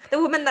fine. The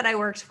woman that I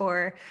worked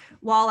for,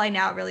 while I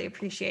now really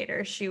appreciate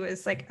her, she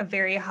was like a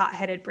very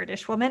hot-headed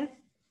British woman,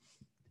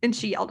 and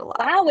she yelled a lot.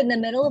 Wow, in the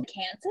middle of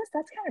Kansas?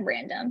 That's kind of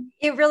random.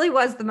 It really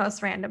was the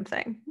most random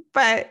thing,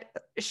 but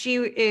she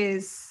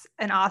is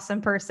an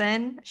awesome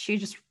person. She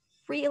just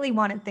really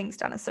wanted things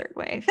done a certain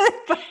way.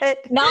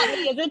 But not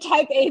me as a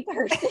type A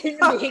person.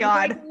 Oh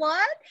God. Like,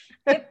 what?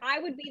 If I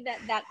would be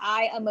that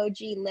eye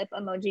emoji, lip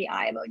emoji,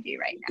 eye emoji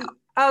right now.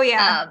 Oh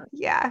yeah.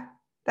 Yeah.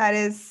 That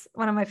is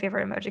one of my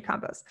favorite emoji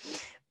combos.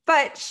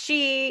 But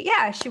she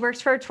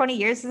works for 20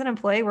 years as an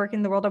employee, working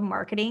in the world of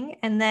marketing.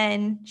 And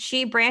then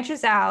she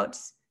branches out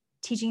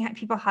teaching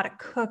people how to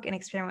cook and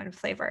experiment with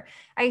flavor.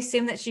 I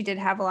assume that she did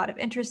have a lot of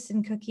interest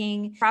in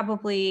cooking,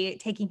 probably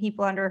taking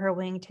people under her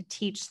wing to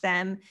teach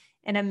them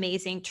an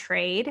amazing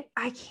trade.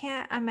 I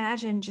can't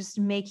imagine just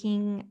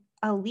making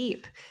a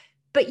leap.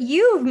 But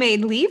you've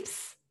made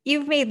leaps.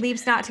 You've made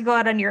leaps not to go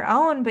out on your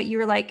own, but you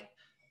were like,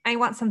 I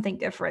want something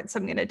different, so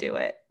I'm going to do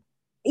it.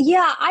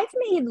 Yeah, I've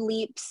made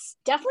leaps,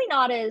 definitely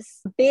not as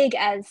big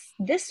as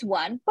this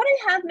one, but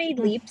I have made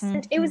leaps.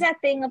 And it was Mm-hmm.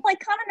 that thing of like,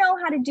 kind of know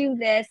how to do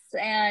this.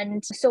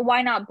 And so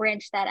why not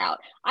branch that out?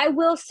 I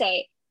will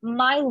say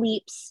my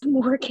leaps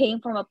more came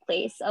from a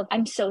place of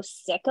I'm so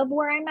sick of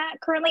where I'm at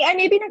currently. And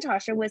maybe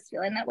Natasha was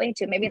feeling that way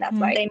too. Maybe that's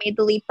Mm-hmm. why they made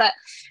the leap. But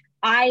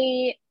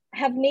I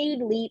have made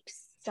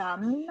leaps,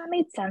 some that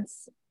made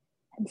sense,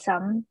 and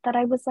some that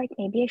I was like,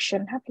 maybe I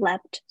shouldn't have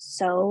leapt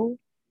so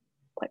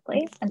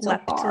quickly and so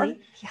far. Leptly.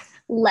 Yeah.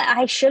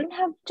 I shouldn't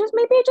have just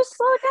maybe I just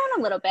slow it down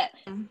a little bit.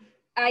 Mm.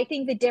 I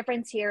think the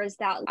difference here is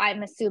that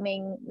I'm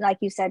assuming, like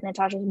you said,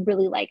 Natasha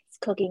really likes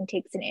cooking,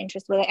 takes an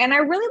interest with it. And I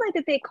really like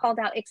that they called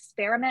out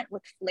experiment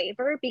with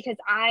flavor because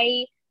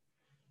I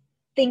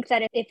think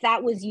that if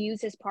that was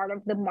used as part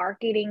of the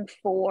marketing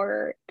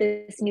for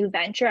this new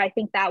venture, I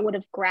think that would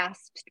have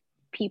grasped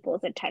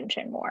people's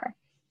attention more.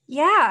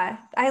 Yeah,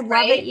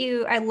 Right?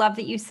 I love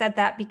that you said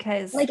that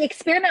because Like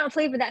experimental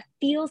flavor that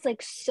feels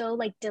like so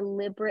like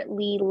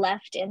deliberately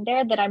left in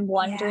there that I'm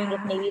wondering if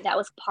yeah. maybe that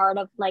was part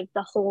of like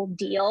the whole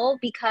deal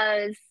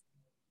because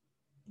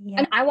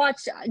Yeah. I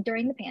watched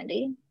during the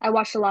pandy, I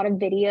watched a lot of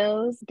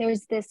videos.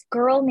 There's this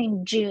girl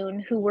named June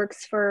who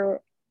works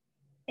for,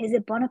 is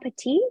it Bon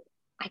Appetit?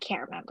 I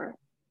can't remember.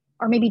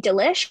 Or maybe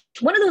Delish,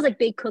 one of those like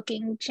big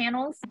cooking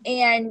channels.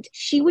 And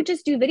she would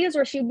just do videos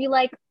where she would be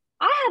like,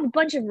 I have a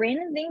bunch of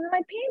random things in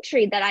my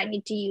pantry that I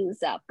need to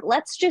use up.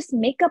 Let's just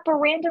make up a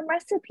random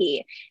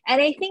recipe.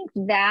 And I think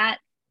that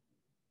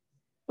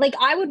like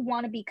I would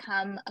want to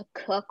become a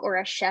cook or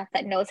a chef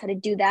that knows how to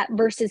do that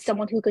versus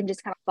someone who can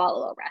just kind of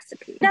follow a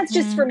recipe. That's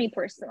just for Mm-hmm. me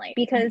personally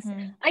because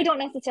Mm-hmm. I don't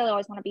necessarily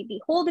always want to be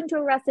beholden to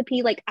a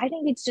recipe. Like I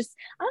think it's just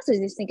I also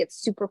just think it's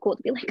super cool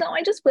to be like, oh,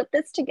 I just whipped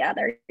this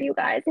together, you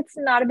guys. It's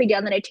not a big deal,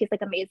 and then it tastes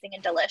like amazing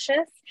and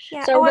delicious.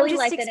 Yeah. So I Oh, I'm really just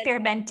like that it's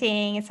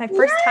experimenting. It's my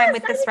first time yes,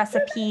 with I'm this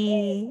recipe.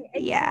 experimenting.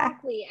 Yeah.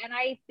 Exactly.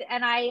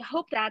 And I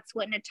hope that's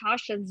what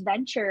Natasha's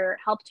venture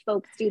helped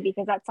folks do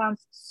because that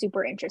sounds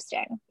super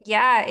interesting.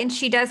 Yeah. And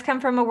she does come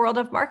from a world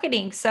of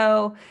marketing.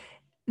 So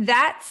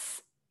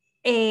that's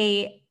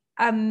a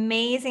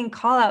amazing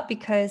call out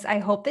because I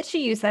hope that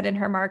she used that in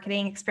her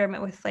marketing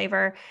experiment with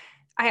flavor.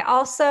 I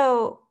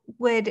also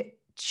would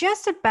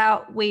just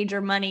about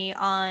wager money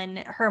on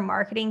her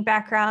marketing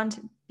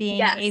background being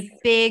Yes. a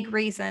big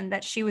reason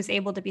that she was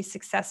able to be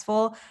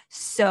successful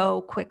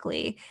so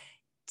quickly.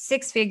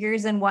 Six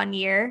figures in 1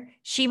 year.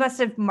 She must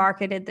have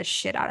marketed the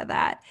shit out of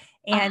that.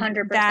 And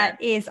that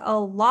 100%. is a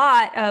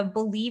lot of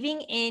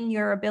believing in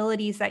your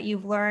abilities that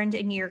you've learned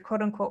in your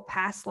quote unquote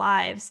past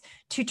lives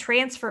to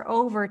transfer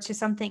over to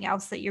something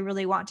else that you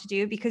really want to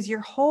do because your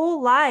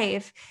whole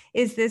life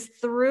is this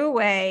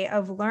throughway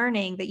of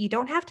learning that you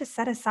don't have to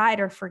set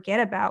aside or forget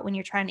about when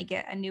you're trying to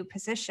get a new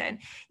position.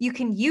 You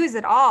can use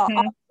it all, Mm-hmm.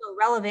 also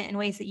relevant in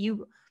ways that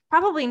you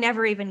probably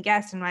never even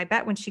guessed. And I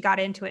bet when she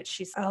got into it,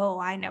 she's, oh,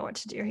 I know what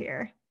to do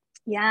here.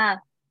 Yeah.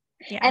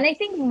 Yeah. And I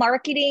think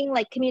marketing,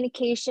 like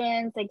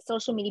communications, like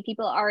social media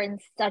people are in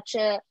such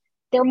a,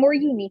 they're more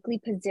uniquely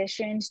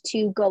positioned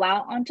to go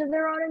out onto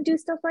their own and do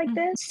stuff like Mhm.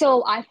 this.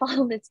 So I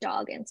follow this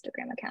dog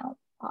Instagram account,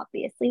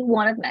 obviously,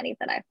 one of many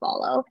that I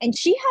follow. And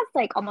she has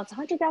like almost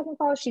 100,000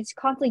 followers. She's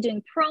constantly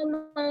doing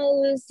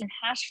promos and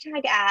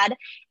hashtag ad.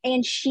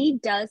 And she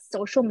does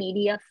social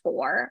media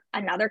for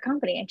another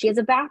company. And she has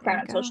a There background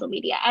you in go. social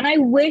media. And I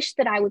wish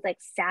that I was like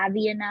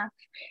savvy enough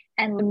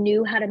and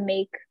knew how to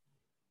make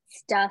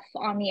stuff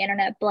on the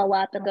internet blow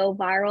up and go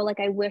viral. Like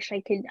I wish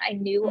I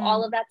knew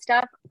all Mm. of that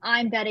stuff.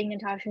 I'm betting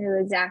Natasha knew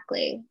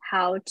exactly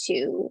how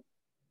to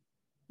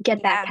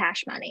get that Yeah,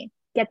 cash money,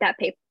 get that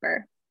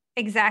paper.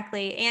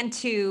 exactly. And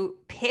to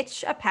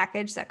pitch a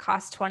package that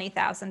costs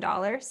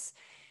 $20,000,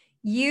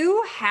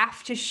 you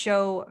have to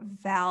show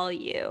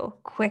value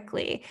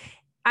quickly.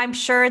 I'm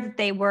sure that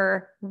they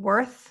were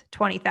worth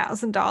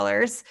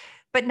 $20,000,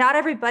 but not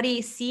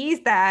everybody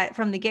sees that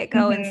from the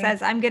get-go and Mm-hmm.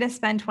 says, I'm going to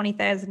spend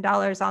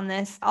 $20,000 on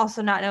this,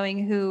 also not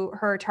knowing who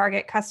her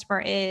target customer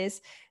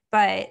is.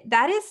 But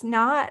that is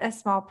not a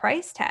small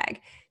price tag.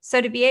 So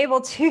to be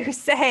able to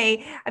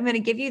say, I'm going to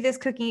give you this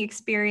cooking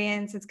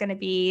experience, it's going to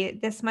be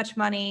this much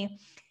money,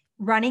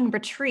 running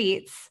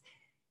retreats,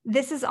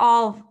 this is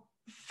all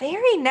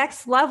very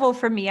next level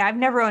for me. I've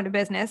never owned a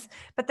business,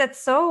 but that's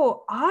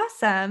so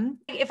awesome.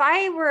 If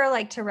I were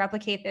like to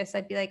replicate this,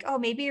 I'd be like, oh,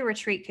 maybe a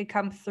retreat could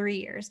come 3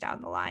 years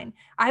down the line.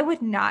 I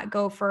would not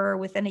go for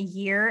within a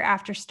year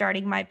after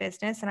starting my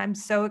business. And I'm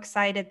so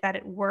excited that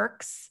it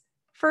works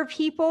for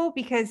people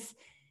because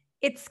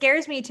it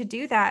scares me to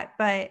do that.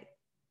 But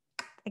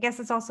I guess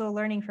it's also a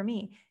learning for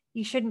me.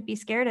 You shouldn't be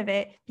scared of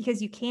it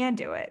because you can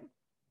do it.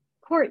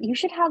 Court, you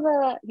should have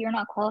a you're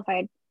not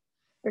qualified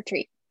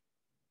retreat.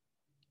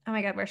 Oh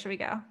my God, where should we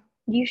go?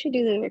 You should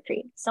do the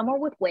retreat somewhere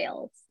with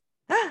whales.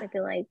 I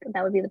feel like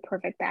that would be the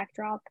perfect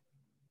backdrop.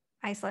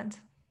 Iceland.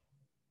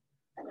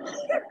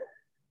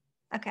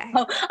 Okay.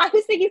 Oh, I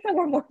was thinking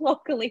somewhere more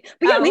locally.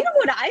 But yeah, we can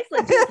go to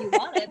Iceland too if you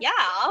wanted. Yeah,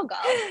 I'll go.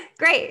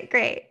 Great,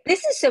 great.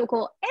 This is so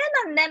cool.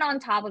 And then on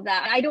top of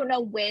that, I don't know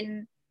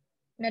when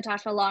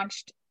Natasha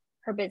launched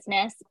her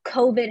business.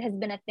 COVID has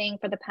been a thing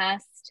for the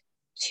past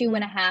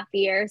 2.5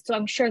 years. So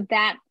I'm sure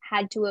that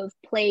had to have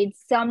played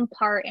some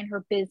part in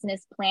her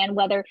business plan,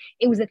 whether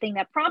it was a thing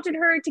that prompted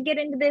her to get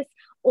into this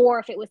or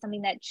if it was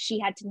something that she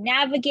had to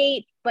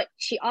navigate, but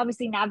she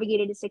obviously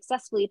navigated it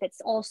successfully if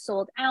it's all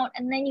sold out.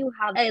 And then you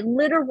have a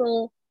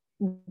literal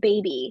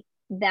baby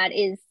that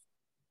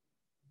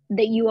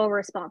you are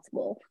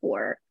responsible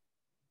for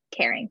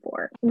caring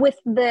for. With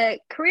the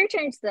career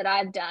change that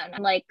I've done,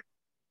 I'm like,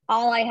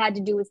 all I had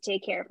to do was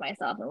take care of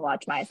myself and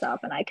watch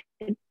myself, and I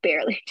could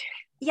barely do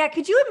it. Yeah.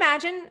 Could you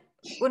imagine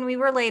when we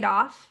were laid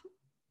off,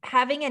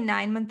 having a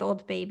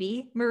 9-month-old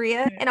baby,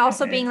 Maria, and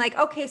also being like,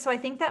 okay, so I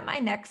think that my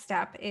next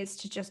step is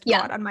to just go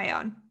out on my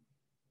own.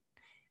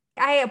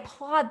 I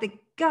applaud the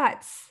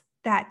guts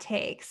that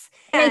takes.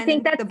 And I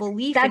think that's the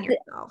belief in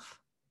yourself.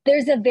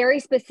 There's a very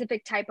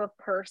specific type of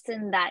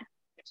person that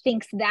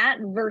thinks that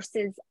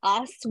versus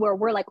us, where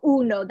we're like,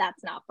 oh no,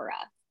 that's not for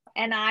us.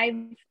 And I've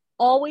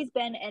always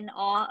been in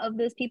awe of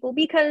those people,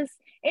 because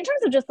in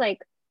terms of just like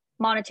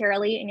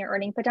monetarily and your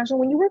earning potential,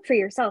 when you work for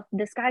yourself,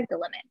 the sky's the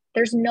limit.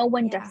 There's no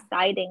one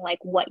deciding like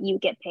what you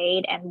get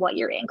paid and what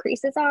your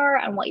increases are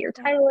and what your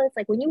title is.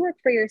 Like when you work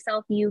for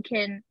yourself, you've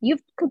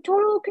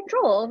total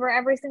control over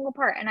every single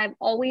part. And I've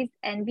always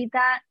envied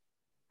that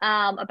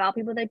about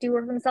people that do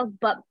work for themselves.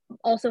 But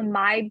also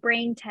my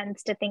brain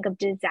tends to think of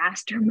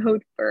disaster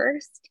mode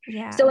first.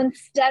 Yeah. So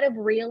instead of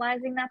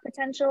realizing that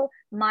potential,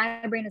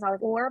 my brain is always,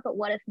 but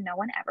what if no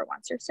one ever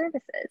wants your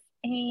services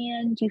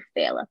and you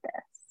fail at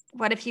this?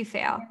 What if you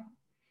fail?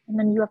 And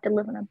then you have to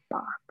live in a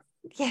box.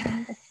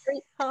 Yeah.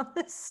 On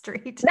the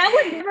street. That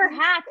would never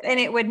happen. And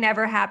it would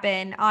never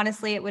happen.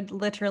 Honestly, it would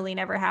literally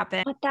never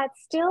happen. But that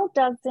still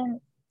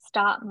doesn't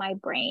stop my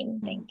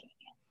brain thinking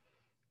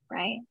it,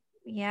 right?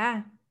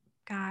 Yeah.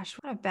 Gosh,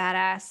 what a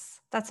badass.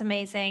 That's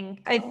amazing.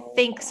 I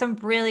think some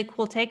really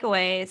cool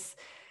takeaways.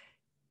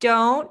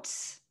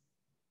 Don't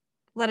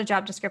let a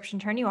job description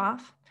turn you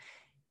off.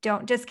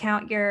 Don't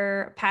discount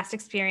your past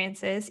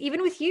experiences.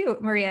 Even with you,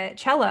 Maria,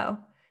 cello.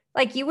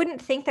 Like you wouldn't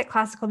think that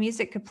classical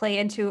music could play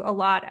into a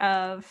lot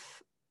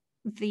of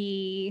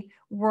the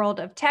world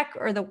of tech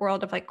or the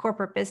world of like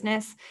corporate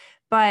business,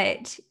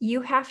 but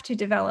you have to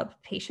develop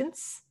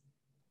patience.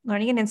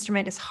 Learning an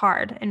instrument is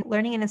hard, and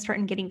learning an instrument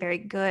and getting very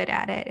good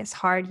at it is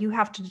hard. You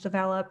have to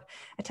develop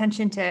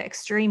attention to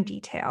extreme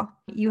detail.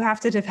 You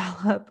have to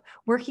develop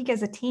working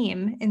as a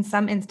team in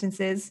some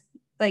instances,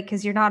 like,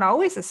 because you're not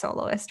always a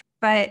soloist,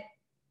 but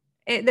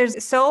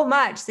there's so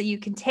much that you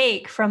can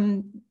take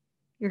from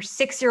your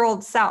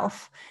 6-year-old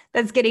self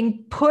that's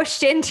getting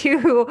pushed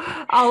into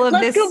all of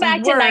this. Let's go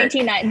back work. to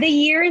 1990. The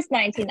year is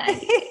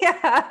 1990.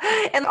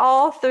 Yeah. And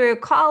all through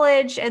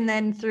college and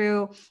then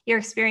through your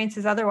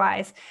experiences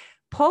otherwise.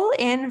 Pull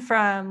in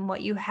from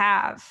what you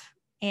have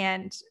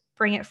and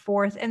bring it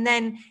forth, and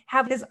then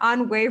have this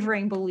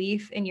unwavering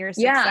belief in your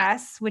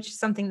success, which is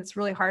something that's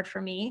really hard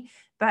for me.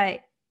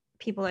 But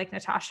people like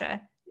Natasha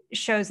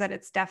shows that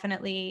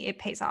it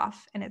pays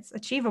off and it's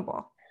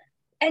achievable.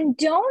 And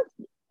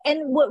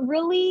what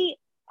really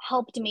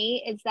helped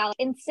me is that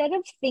instead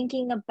of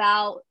thinking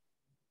about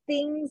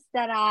things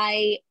that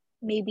I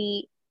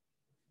maybe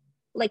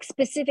like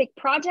specific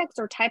projects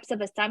or types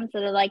of assignments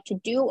that I like to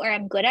do or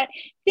I'm good at,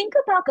 think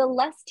about the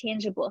less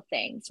tangible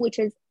things, which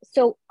is,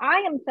 so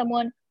I am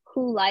someone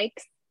who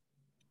likes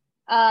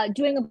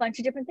doing a bunch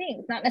of different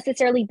things, not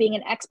necessarily being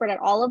an expert at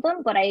all of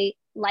them, but I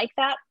like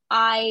that.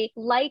 I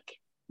like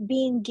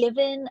being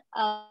given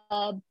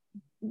a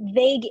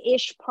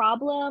vague-ish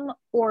problem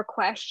or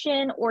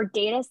question or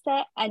data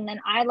set, and then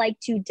I like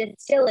to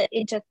distill it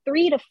into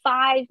 3 to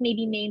 5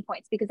 maybe main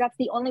points, because that's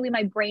the only way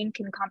my brain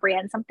can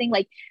comprehend something.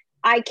 Like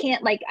I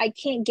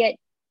can't get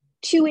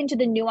too into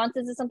the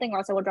nuances of something, or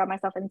else I will drive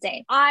myself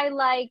insane. I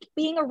like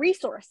being a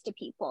resource to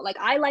people. Like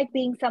I like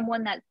being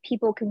someone that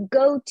people can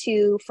go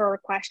to for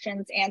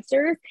questions,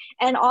 answers,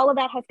 and all of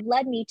that has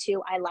led me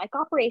to, I like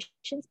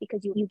operations, because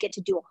you get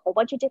to do a whole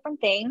bunch of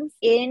different things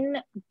in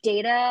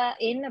data,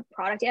 in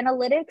product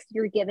analytics.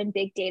 You're given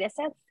big data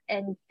sets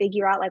and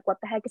figure out like what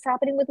the heck is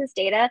happening with this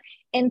data.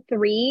 And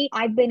 3,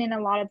 I've been in a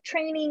lot of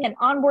training and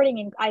onboarding,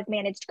 and I've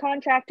managed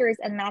contractors,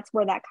 and that's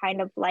where that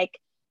kind of like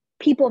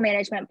people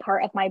management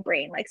part of my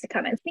brain likes to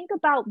come in. Think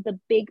about the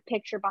big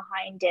picture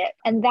behind it,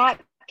 and that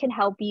can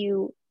help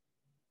you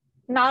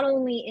not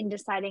only in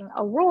deciding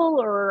a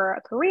role or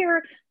a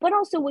career, but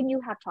also when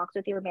you have talks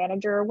with your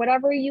manager or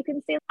whatever, you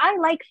can say, I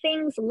like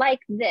things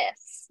like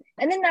this.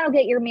 And then that'll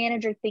get your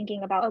manager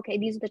thinking about, okay,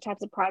 these are the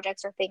types of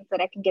projects or things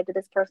that I can give to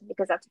this person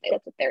because that's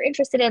what they're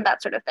interested in,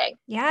 that sort of thing.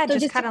 Yeah, so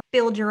just kind of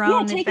build your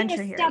own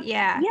adventure here.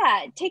 Yeah,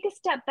 take a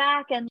step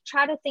back and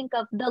try to think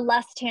of the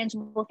less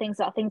tangible things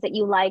about things that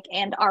you like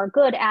and are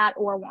good at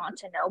or want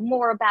to know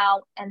more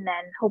about. And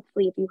then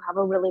hopefully if you have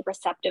a really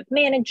receptive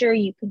manager,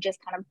 you can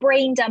just kind of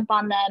brain dump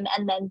on them,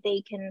 and then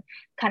they can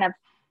kind of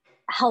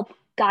help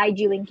guide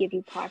you and give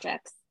you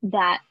projects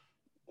that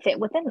fit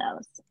within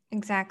those.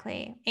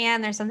 Exactly.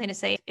 And there's something to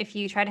say, if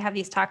you try to have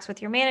these talks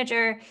with your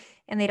manager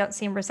and they don't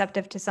seem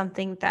receptive to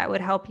something that would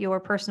help your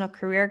personal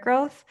career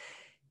growth,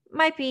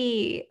 might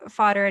be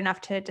fodder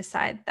enough to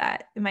decide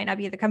that it might not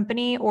be the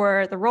company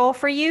or the role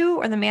for you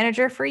or the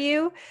manager for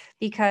you,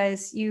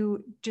 because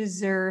you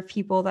deserve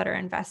people that are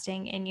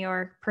investing in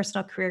your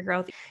personal career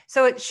growth.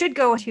 So it should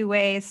go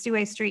two-way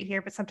street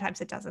here, but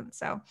sometimes it doesn't.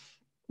 So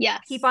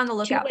yes, keep on the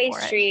lookout two-way for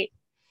it. street,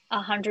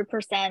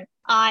 100%.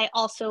 I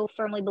also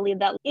firmly believe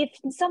that if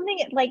something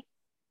like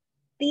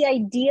the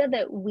idea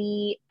that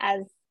we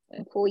as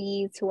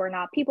employees who are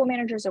not people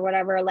managers or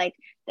whatever, like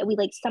that we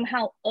like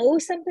somehow owe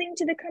something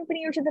to the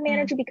company or to the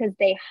manager because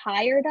they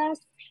hired us.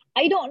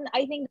 I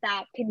think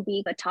that can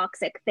be a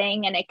toxic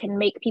thing, and it can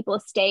make people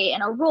stay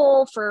in a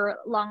role for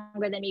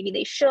longer than maybe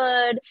they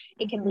should.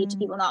 It can lead to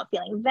people not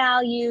feeling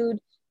valued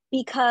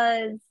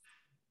because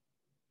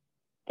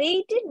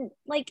they didn't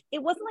like,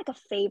 it wasn't like a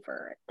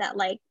favor that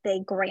like they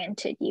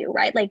granted you,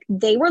 right? Like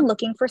they were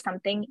looking for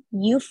something,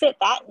 you fit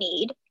that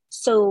need,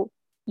 so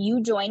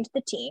you joined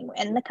the team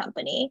and the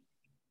company,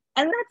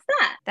 and that's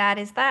that. That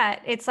is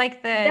that. It's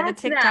like the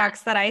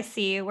TikToks that I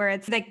see where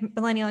it's like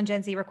millennial and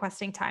Gen Z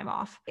requesting time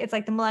off. It's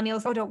like the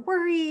millennials, oh, don't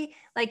worry,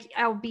 like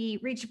I'll be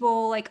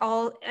reachable, like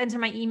I'll enter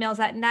my emails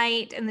at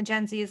night, and the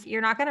Gen Z's,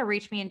 you're not going to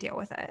reach me and deal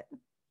with it.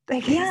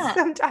 Like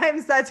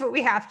sometimes that's what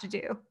we have to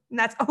do, and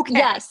that's okay.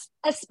 Yes,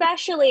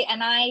 especially,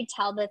 and I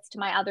tell this to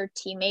my other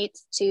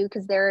teammates too,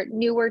 because they're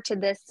newer to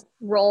this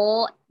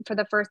role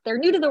they're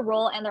new to the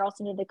role and they're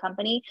also new to the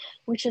company,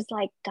 which is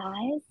like,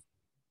 guys,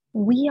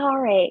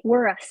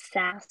 we're a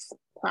SaaS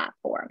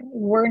platform.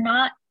 We're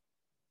not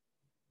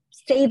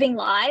saving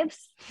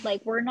lives.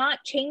 Like we're not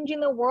changing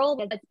the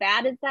world, as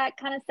bad as that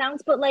kind of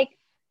sounds, but like,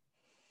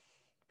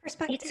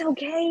 it's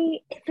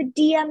okay if a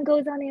DM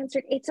goes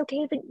unanswered. It's okay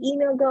if an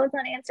email goes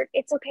unanswered.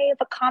 It's okay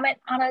if a comment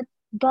on a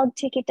bug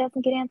ticket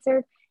doesn't get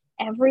answered.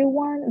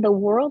 The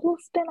world will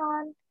spin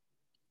on.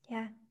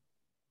 Yeah.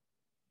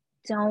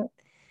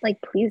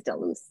 Please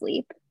don't lose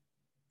sleep.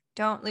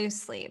 Don't lose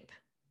sleep.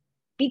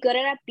 Be good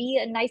at it. Be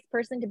a nice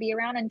person to be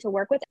around and to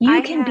work with.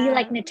 You can be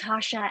like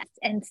Natasha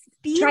and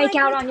strike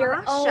out on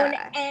your own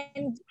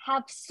and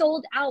have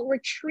sold out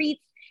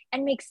retreats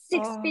and make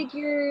six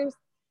figures.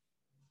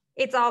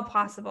 It's all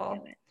possible.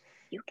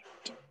 You can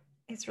do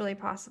it. It's really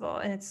possible.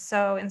 And it's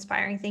so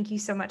inspiring. Thank you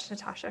so much,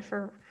 Natasha,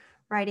 for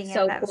writing it.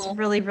 That's cool.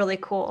 really, really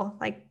cool.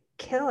 Like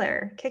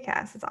killer,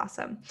 kick-ass. It's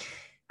awesome.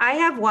 I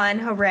have one,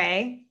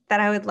 hooray,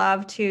 that I would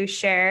love to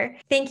share.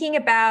 Thinking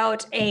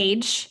about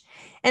age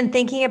and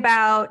thinking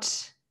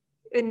about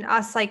in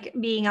us like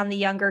being on the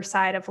younger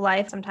side of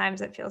life.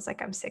 Sometimes it feels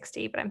like I'm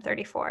 60, but I'm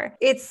 34.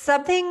 It's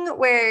something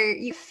where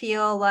you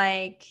feel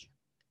like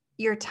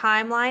your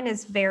timeline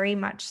is very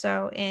much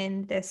so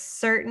in this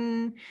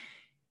certain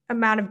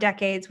amount of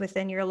decades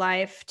within your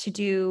life to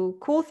do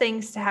cool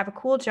things, to have a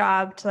cool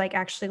job, to like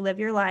actually live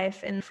your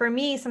life. And for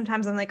me,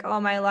 sometimes I'm like,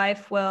 oh, my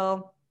life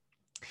will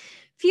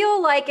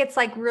feel like it's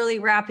like really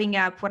wrapping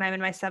up when I'm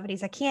in my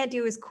 70s. I can't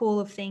do as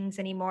cool of things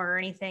anymore or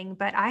anything.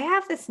 But I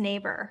have this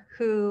neighbor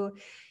who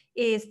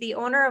is the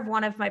owner of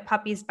one of my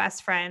puppy's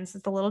best friends.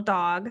 It's a little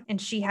dog,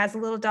 and she has a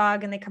little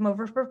dog, and they come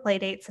over for play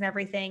dates and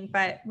everything.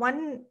 But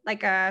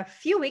a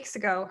few weeks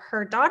ago,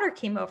 her daughter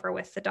came over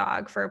with the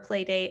dog for a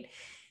play date.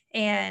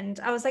 And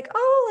I was like,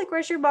 oh, like,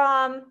 where's your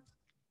mom?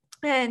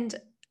 And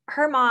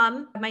her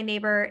mom, my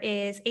neighbor,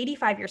 is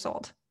 85 years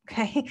old.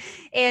 Okay.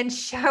 And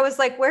I was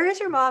like, where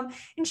is your mom?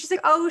 And she's like,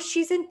 oh,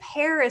 she's in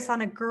Paris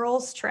on a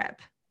girls'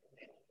 trip.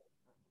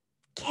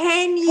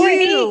 Can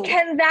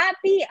that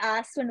be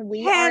us when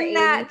we are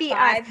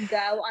 85 go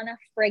on a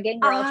friggin'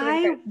 girl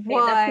trip?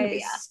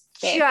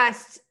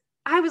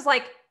 I was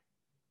like,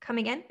 come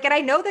again? And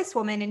I know this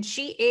woman, and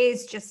she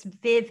is just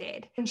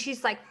vivid, and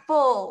she's like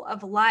full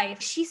of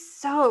life. She's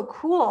so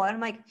cool. And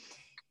I'm like,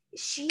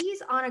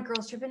 she's on a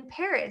girls' trip in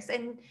Paris.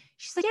 And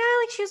she's like,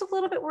 yeah, like she was a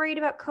little bit worried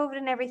about COVID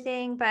and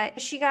everything,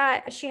 but she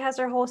has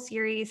her whole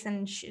series,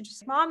 and she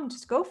just, mom,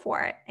 just go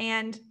for it.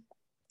 And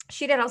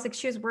she did. I was like,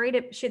 she was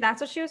worried.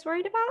 That's what she was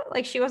worried about.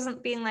 Like, she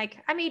wasn't being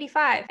like, I'm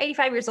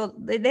 85 years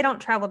old. They don't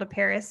travel to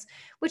Paris,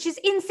 which is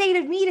insane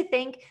of me to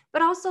think,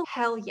 but also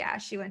hell yeah,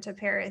 she went to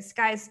Paris.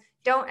 Guys,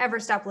 don't ever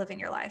stop living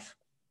your life.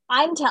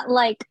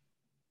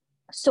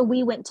 So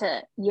we went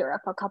to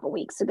Europe a couple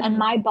weeks ago, and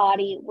my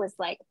body was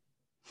like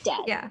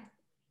dead. Yeah.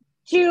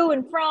 To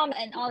and from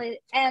and all that.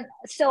 And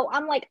so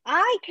I'm like,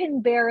 I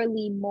can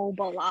barely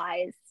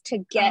mobilize to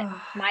get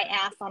my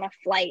ass on a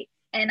flight,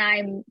 and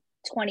I'm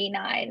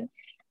 29.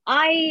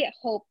 I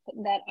hope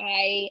that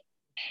I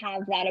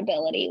have that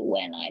ability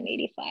when I'm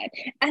 85.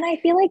 And I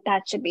feel like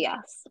that should be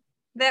us.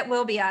 That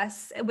will be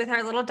us with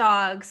our little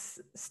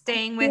dogs,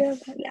 staying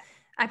with,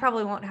 I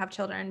probably won't have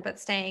children, but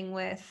staying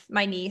with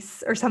my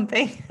niece or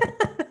something.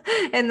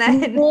 And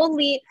then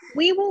we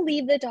will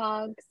leave the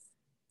dogs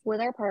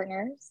with our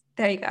partners.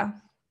 There you go.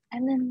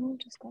 And then we'll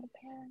just go to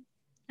Paris.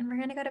 And we're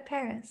going to go to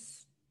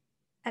Paris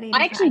at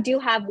 85. I actually do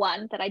have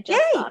one that I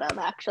just thought of,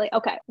 actually.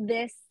 Okay.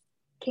 This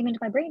came into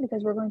my brain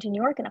because we're going to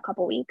New York in a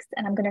couple weeks,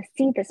 and I'm going to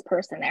see this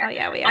person there. Oh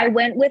yeah, we are.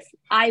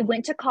 I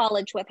went to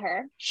college with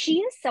her. She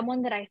is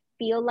someone that I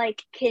feel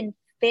like can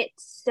fit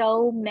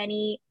so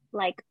many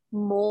like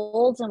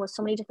molds and with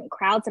so many different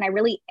crowds. And I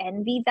really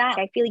envy that.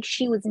 I feel like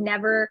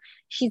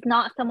she's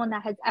not someone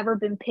that has ever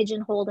been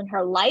pigeonholed in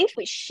her life,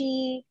 but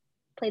she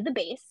played the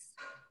bass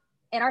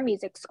in our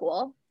music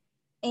school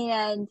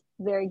and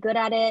very good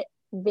at it,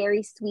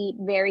 very sweet,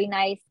 very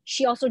nice.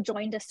 She also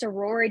joined a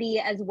sorority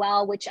as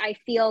well, which I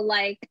feel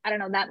like, I don't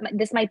know, that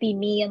this might be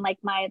me and like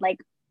my like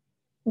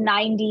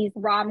 90s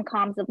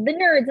rom-coms of the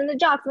nerds and the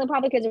jocks and the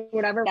popular kids or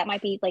whatever. That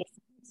might be like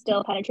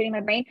still penetrating my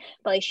brain,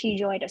 but like she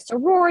joined a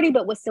sorority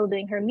but was still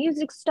doing her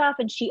music stuff.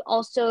 And she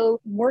also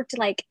worked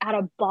like at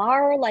a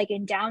bar like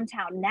in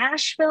downtown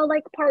Nashville,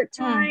 like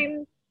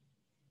part-time.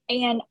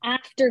 And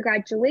after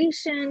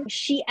graduation,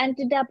 she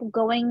ended up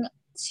going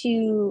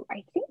to,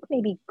 I think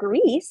maybe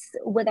Greece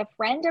with a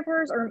friend of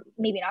hers, or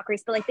maybe not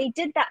Greece, but like they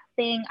did that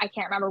thing. I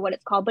can't remember what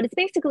it's called, but it's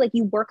basically like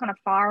you work on a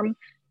farm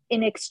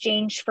in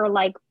exchange for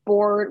like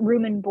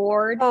room and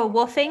board. Oh,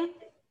 wolfing?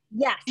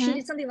 Yeah, she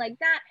did something like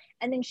that.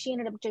 And then she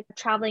ended up just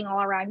traveling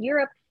all around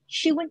Europe.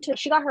 She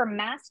got her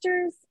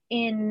master's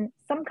in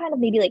some kind of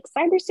maybe like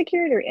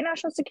cybersecurity or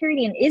international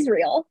security in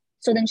Israel.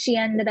 So then she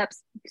ended up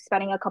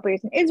spending a couple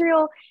years in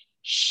Israel.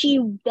 She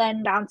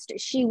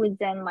was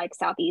in like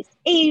Southeast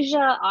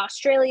Asia,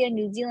 Australia,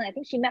 New Zealand. I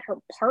think she met her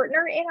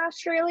partner in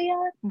Australia.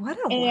 What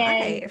a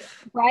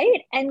life.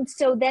 Right. And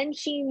so then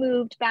she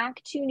moved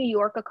back to New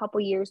York a couple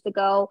years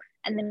ago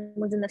and then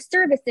was in the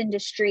service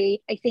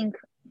industry, I think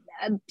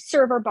a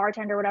server,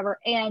 bartender, whatever.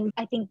 And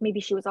I think maybe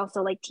she was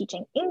also like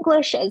teaching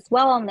English as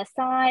well on the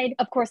side.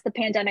 Of course, the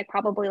pandemic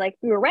probably like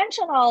threw a wrench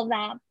on all of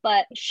that,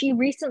 but she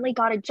recently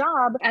got a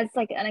job as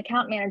like an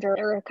account manager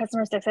or a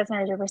customer success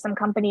manager for some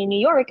company in New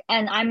York.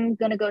 And I'm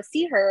going to go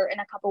see her in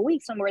a couple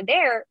weeks when we're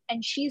there.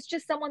 And she's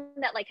just someone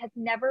that like has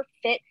never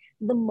fit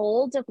the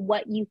mold of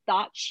what you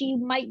thought she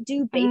might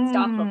do based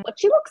off of what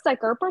she looks like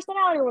or her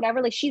personality or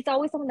whatever. Like she's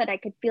always someone that I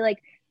could feel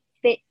like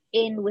fit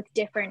in with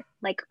different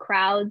like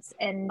crowds,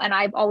 and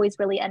I've always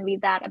really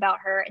envied that about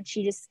her. And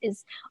she just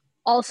is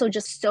also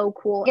just so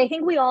cool. I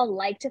think we all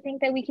like to think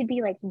that we could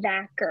be like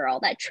that girl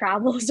that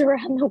travels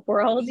around the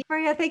world.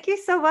 Maria, thank you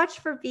so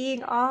much for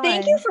being on.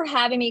 Thank you for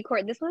having me,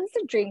 Court. This was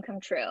a dream come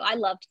true. I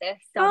loved this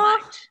so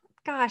much.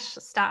 Gosh,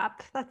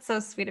 stop. That's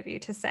so sweet of you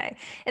to say.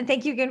 And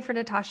thank you again for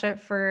Natasha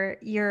for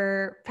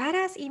your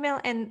badass email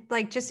and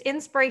like just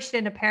inspiration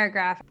in a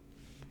paragraph.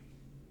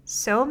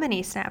 So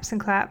many snaps and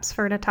claps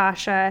for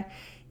Natasha.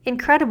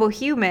 Incredible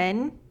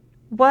human.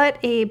 What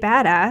a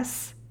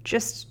badass.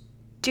 Just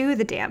do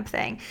the damn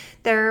thing.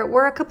 There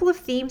were a couple of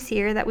themes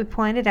here that we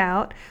pointed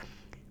out.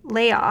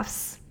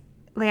 Layoffs.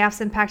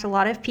 Layoffs impact a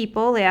lot of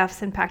people.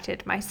 Layoffs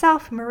impacted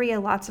myself, Maria,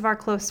 lots of our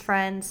close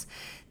friends.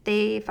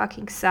 They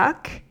fucking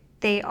suck.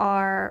 They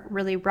are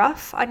really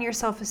rough on your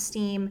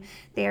self-esteem.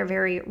 They are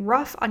very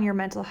rough on your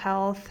mental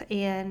health.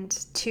 And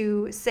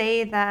to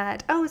say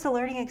that, oh, it's a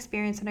learning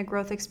experience and a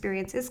growth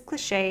experience is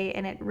cliche,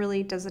 and it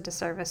really does a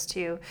disservice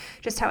to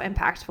just how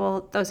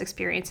impactful those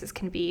experiences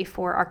can be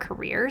for our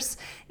careers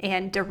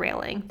and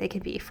derailing they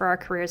can be for our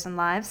careers and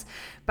lives.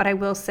 But I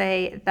will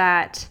say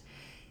that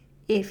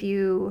if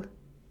you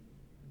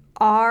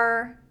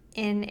are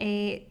in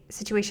a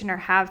situation or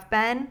have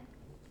been,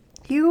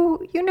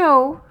 you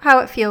know how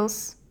it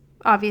feels,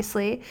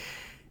 obviously,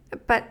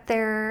 but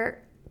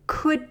there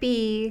could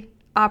be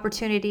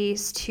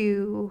opportunities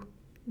to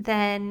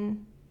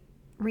then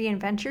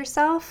reinvent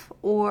yourself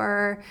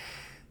or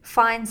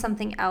find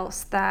something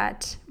else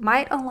that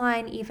might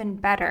align even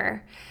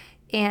better.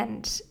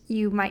 And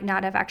you might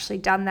not have actually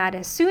done that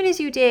as soon as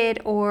you did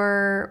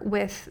or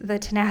with the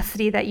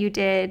tenacity that you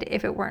did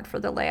if it weren't for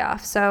the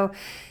layoff. So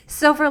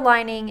silver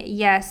lining,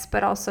 yes,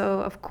 but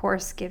also, of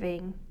course,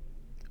 giving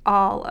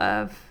all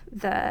of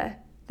the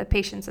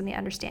patience and the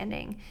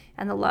understanding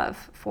and the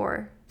love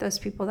for those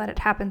people that it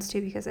happens to,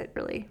 because it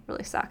really,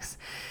 really sucks.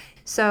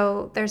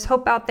 So there's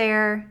hope out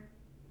there.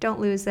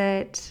 Don't lose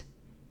it.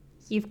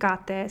 You've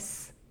got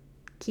this.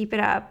 Keep it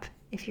up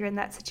if you're in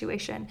that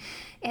situation,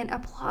 and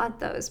applaud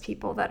those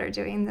people that are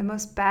doing the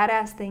most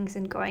badass things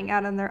and going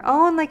out on their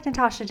own like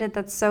Natasha did.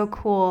 That's so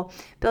cool.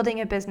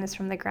 Building a business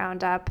from the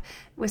ground up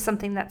with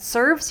something that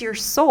serves your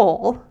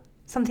soul,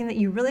 something that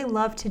you really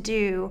love to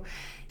do.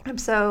 I'm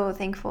so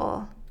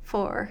thankful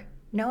for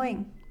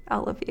knowing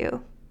all of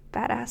you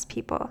badass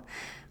people.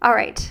 All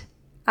right.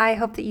 I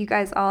hope that you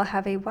guys all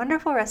have a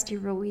wonderful rest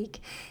of your week,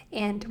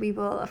 and we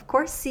will, of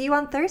course, see you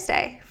on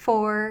Thursday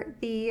for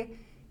the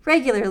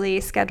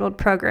regularly scheduled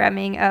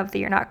programming of the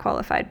You're Not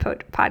Qualified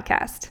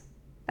podcast.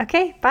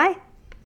 Okay, bye.